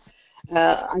still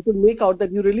I could make out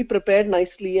that you really prepared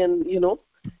nicely, and it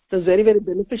was very, very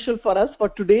beneficial for us for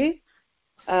today,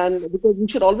 and because we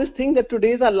should always think that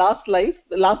today is our last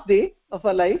day of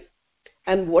our life,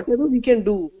 and whatever we can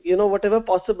do, whatever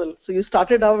possible. So you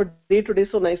started our day today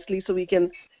so nicely, so we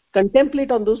can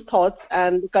contemplate on those thoughts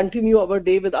and continue our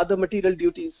day with other material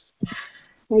duties.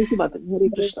 Thank you, Mataji. Hare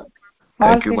Krishna.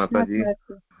 Thank you, Mataji,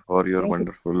 for your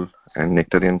wonderful and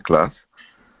nectarian class.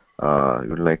 We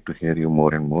would like to hear you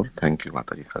more and more. Thank you,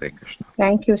 Mataji. Hare Krishna.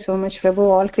 Thank you so much, Prabhu.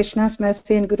 All Krishna's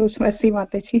mercy and Guru's mercy,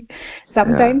 Mataji.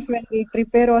 Sometimes when we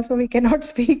prepare also we cannot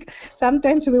speak.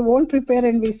 Sometimes we won't prepare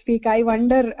and we speak. I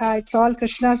wonder, it's all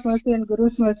Krishna's mercy and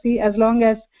Guru's mercy. As long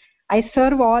as I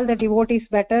serve all the devotees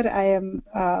better, I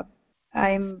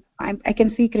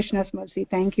can see Krishna's mercy.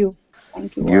 Thank you.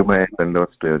 Thank you. Give my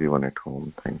dandavats to everyone at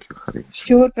home. Thank you. Hare Krishna.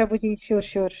 Sure, Prabhuji.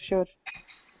 Sure.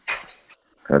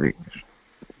 Hare Krishna.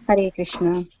 Hare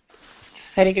Krishna.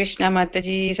 Hare Krishna,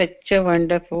 Mataji. Such a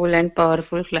wonderful and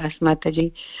powerful class,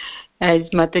 Mataji. As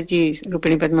Mataji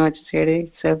Rupini Padma said,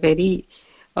 it's a very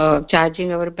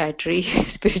charging our battery,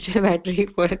 spiritual battery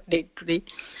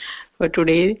for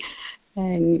today.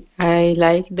 And I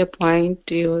like the point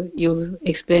you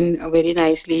explained very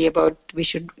nicely about we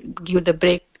should give the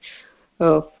break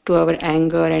to our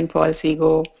anger and false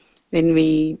ego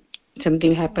when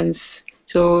something happens.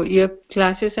 So your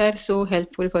classes are so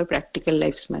helpful for practical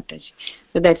lives, Mataji.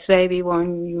 So that's why we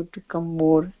want you to come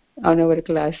more on our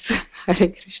class. Hare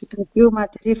Krishna. Thank you,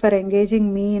 Mataji, for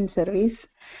engaging me in service.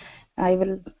 I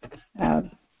will,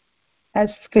 as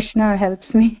Krishna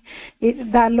helps me.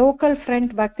 The local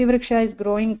front, Bhakti Vriksha, is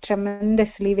growing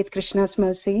tremendously with Krishna's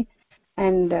mercy.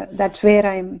 And that's where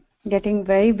I'm getting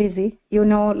very busy.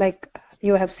 Like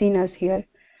you have seen us here.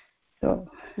 So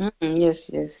Yes.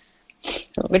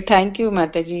 So, but thank you,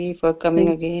 Mataji, for coming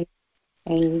again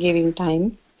and giving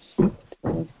time.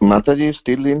 Mataji is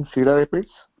still in Cedar Rapids?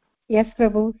 Yes,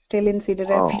 Prabhu, still in Cedar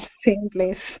Rapids, same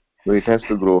place. So it has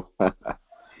to grow.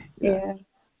 Yeah.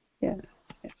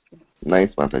 Nice,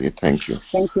 Mataji. Thank you.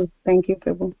 Thank you,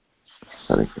 Prabhu.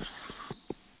 Hare Krishna.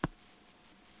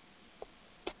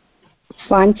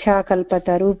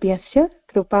 वाञ्छाकल्पतरुभ्यश्च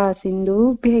कृपा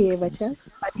सिन्धुभ्य एव च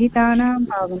पतितानां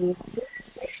पावनेभ्यो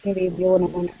वैष्णवेभ्यो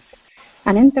नमो नमः.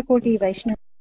 अनन्तकोटि वैष्णव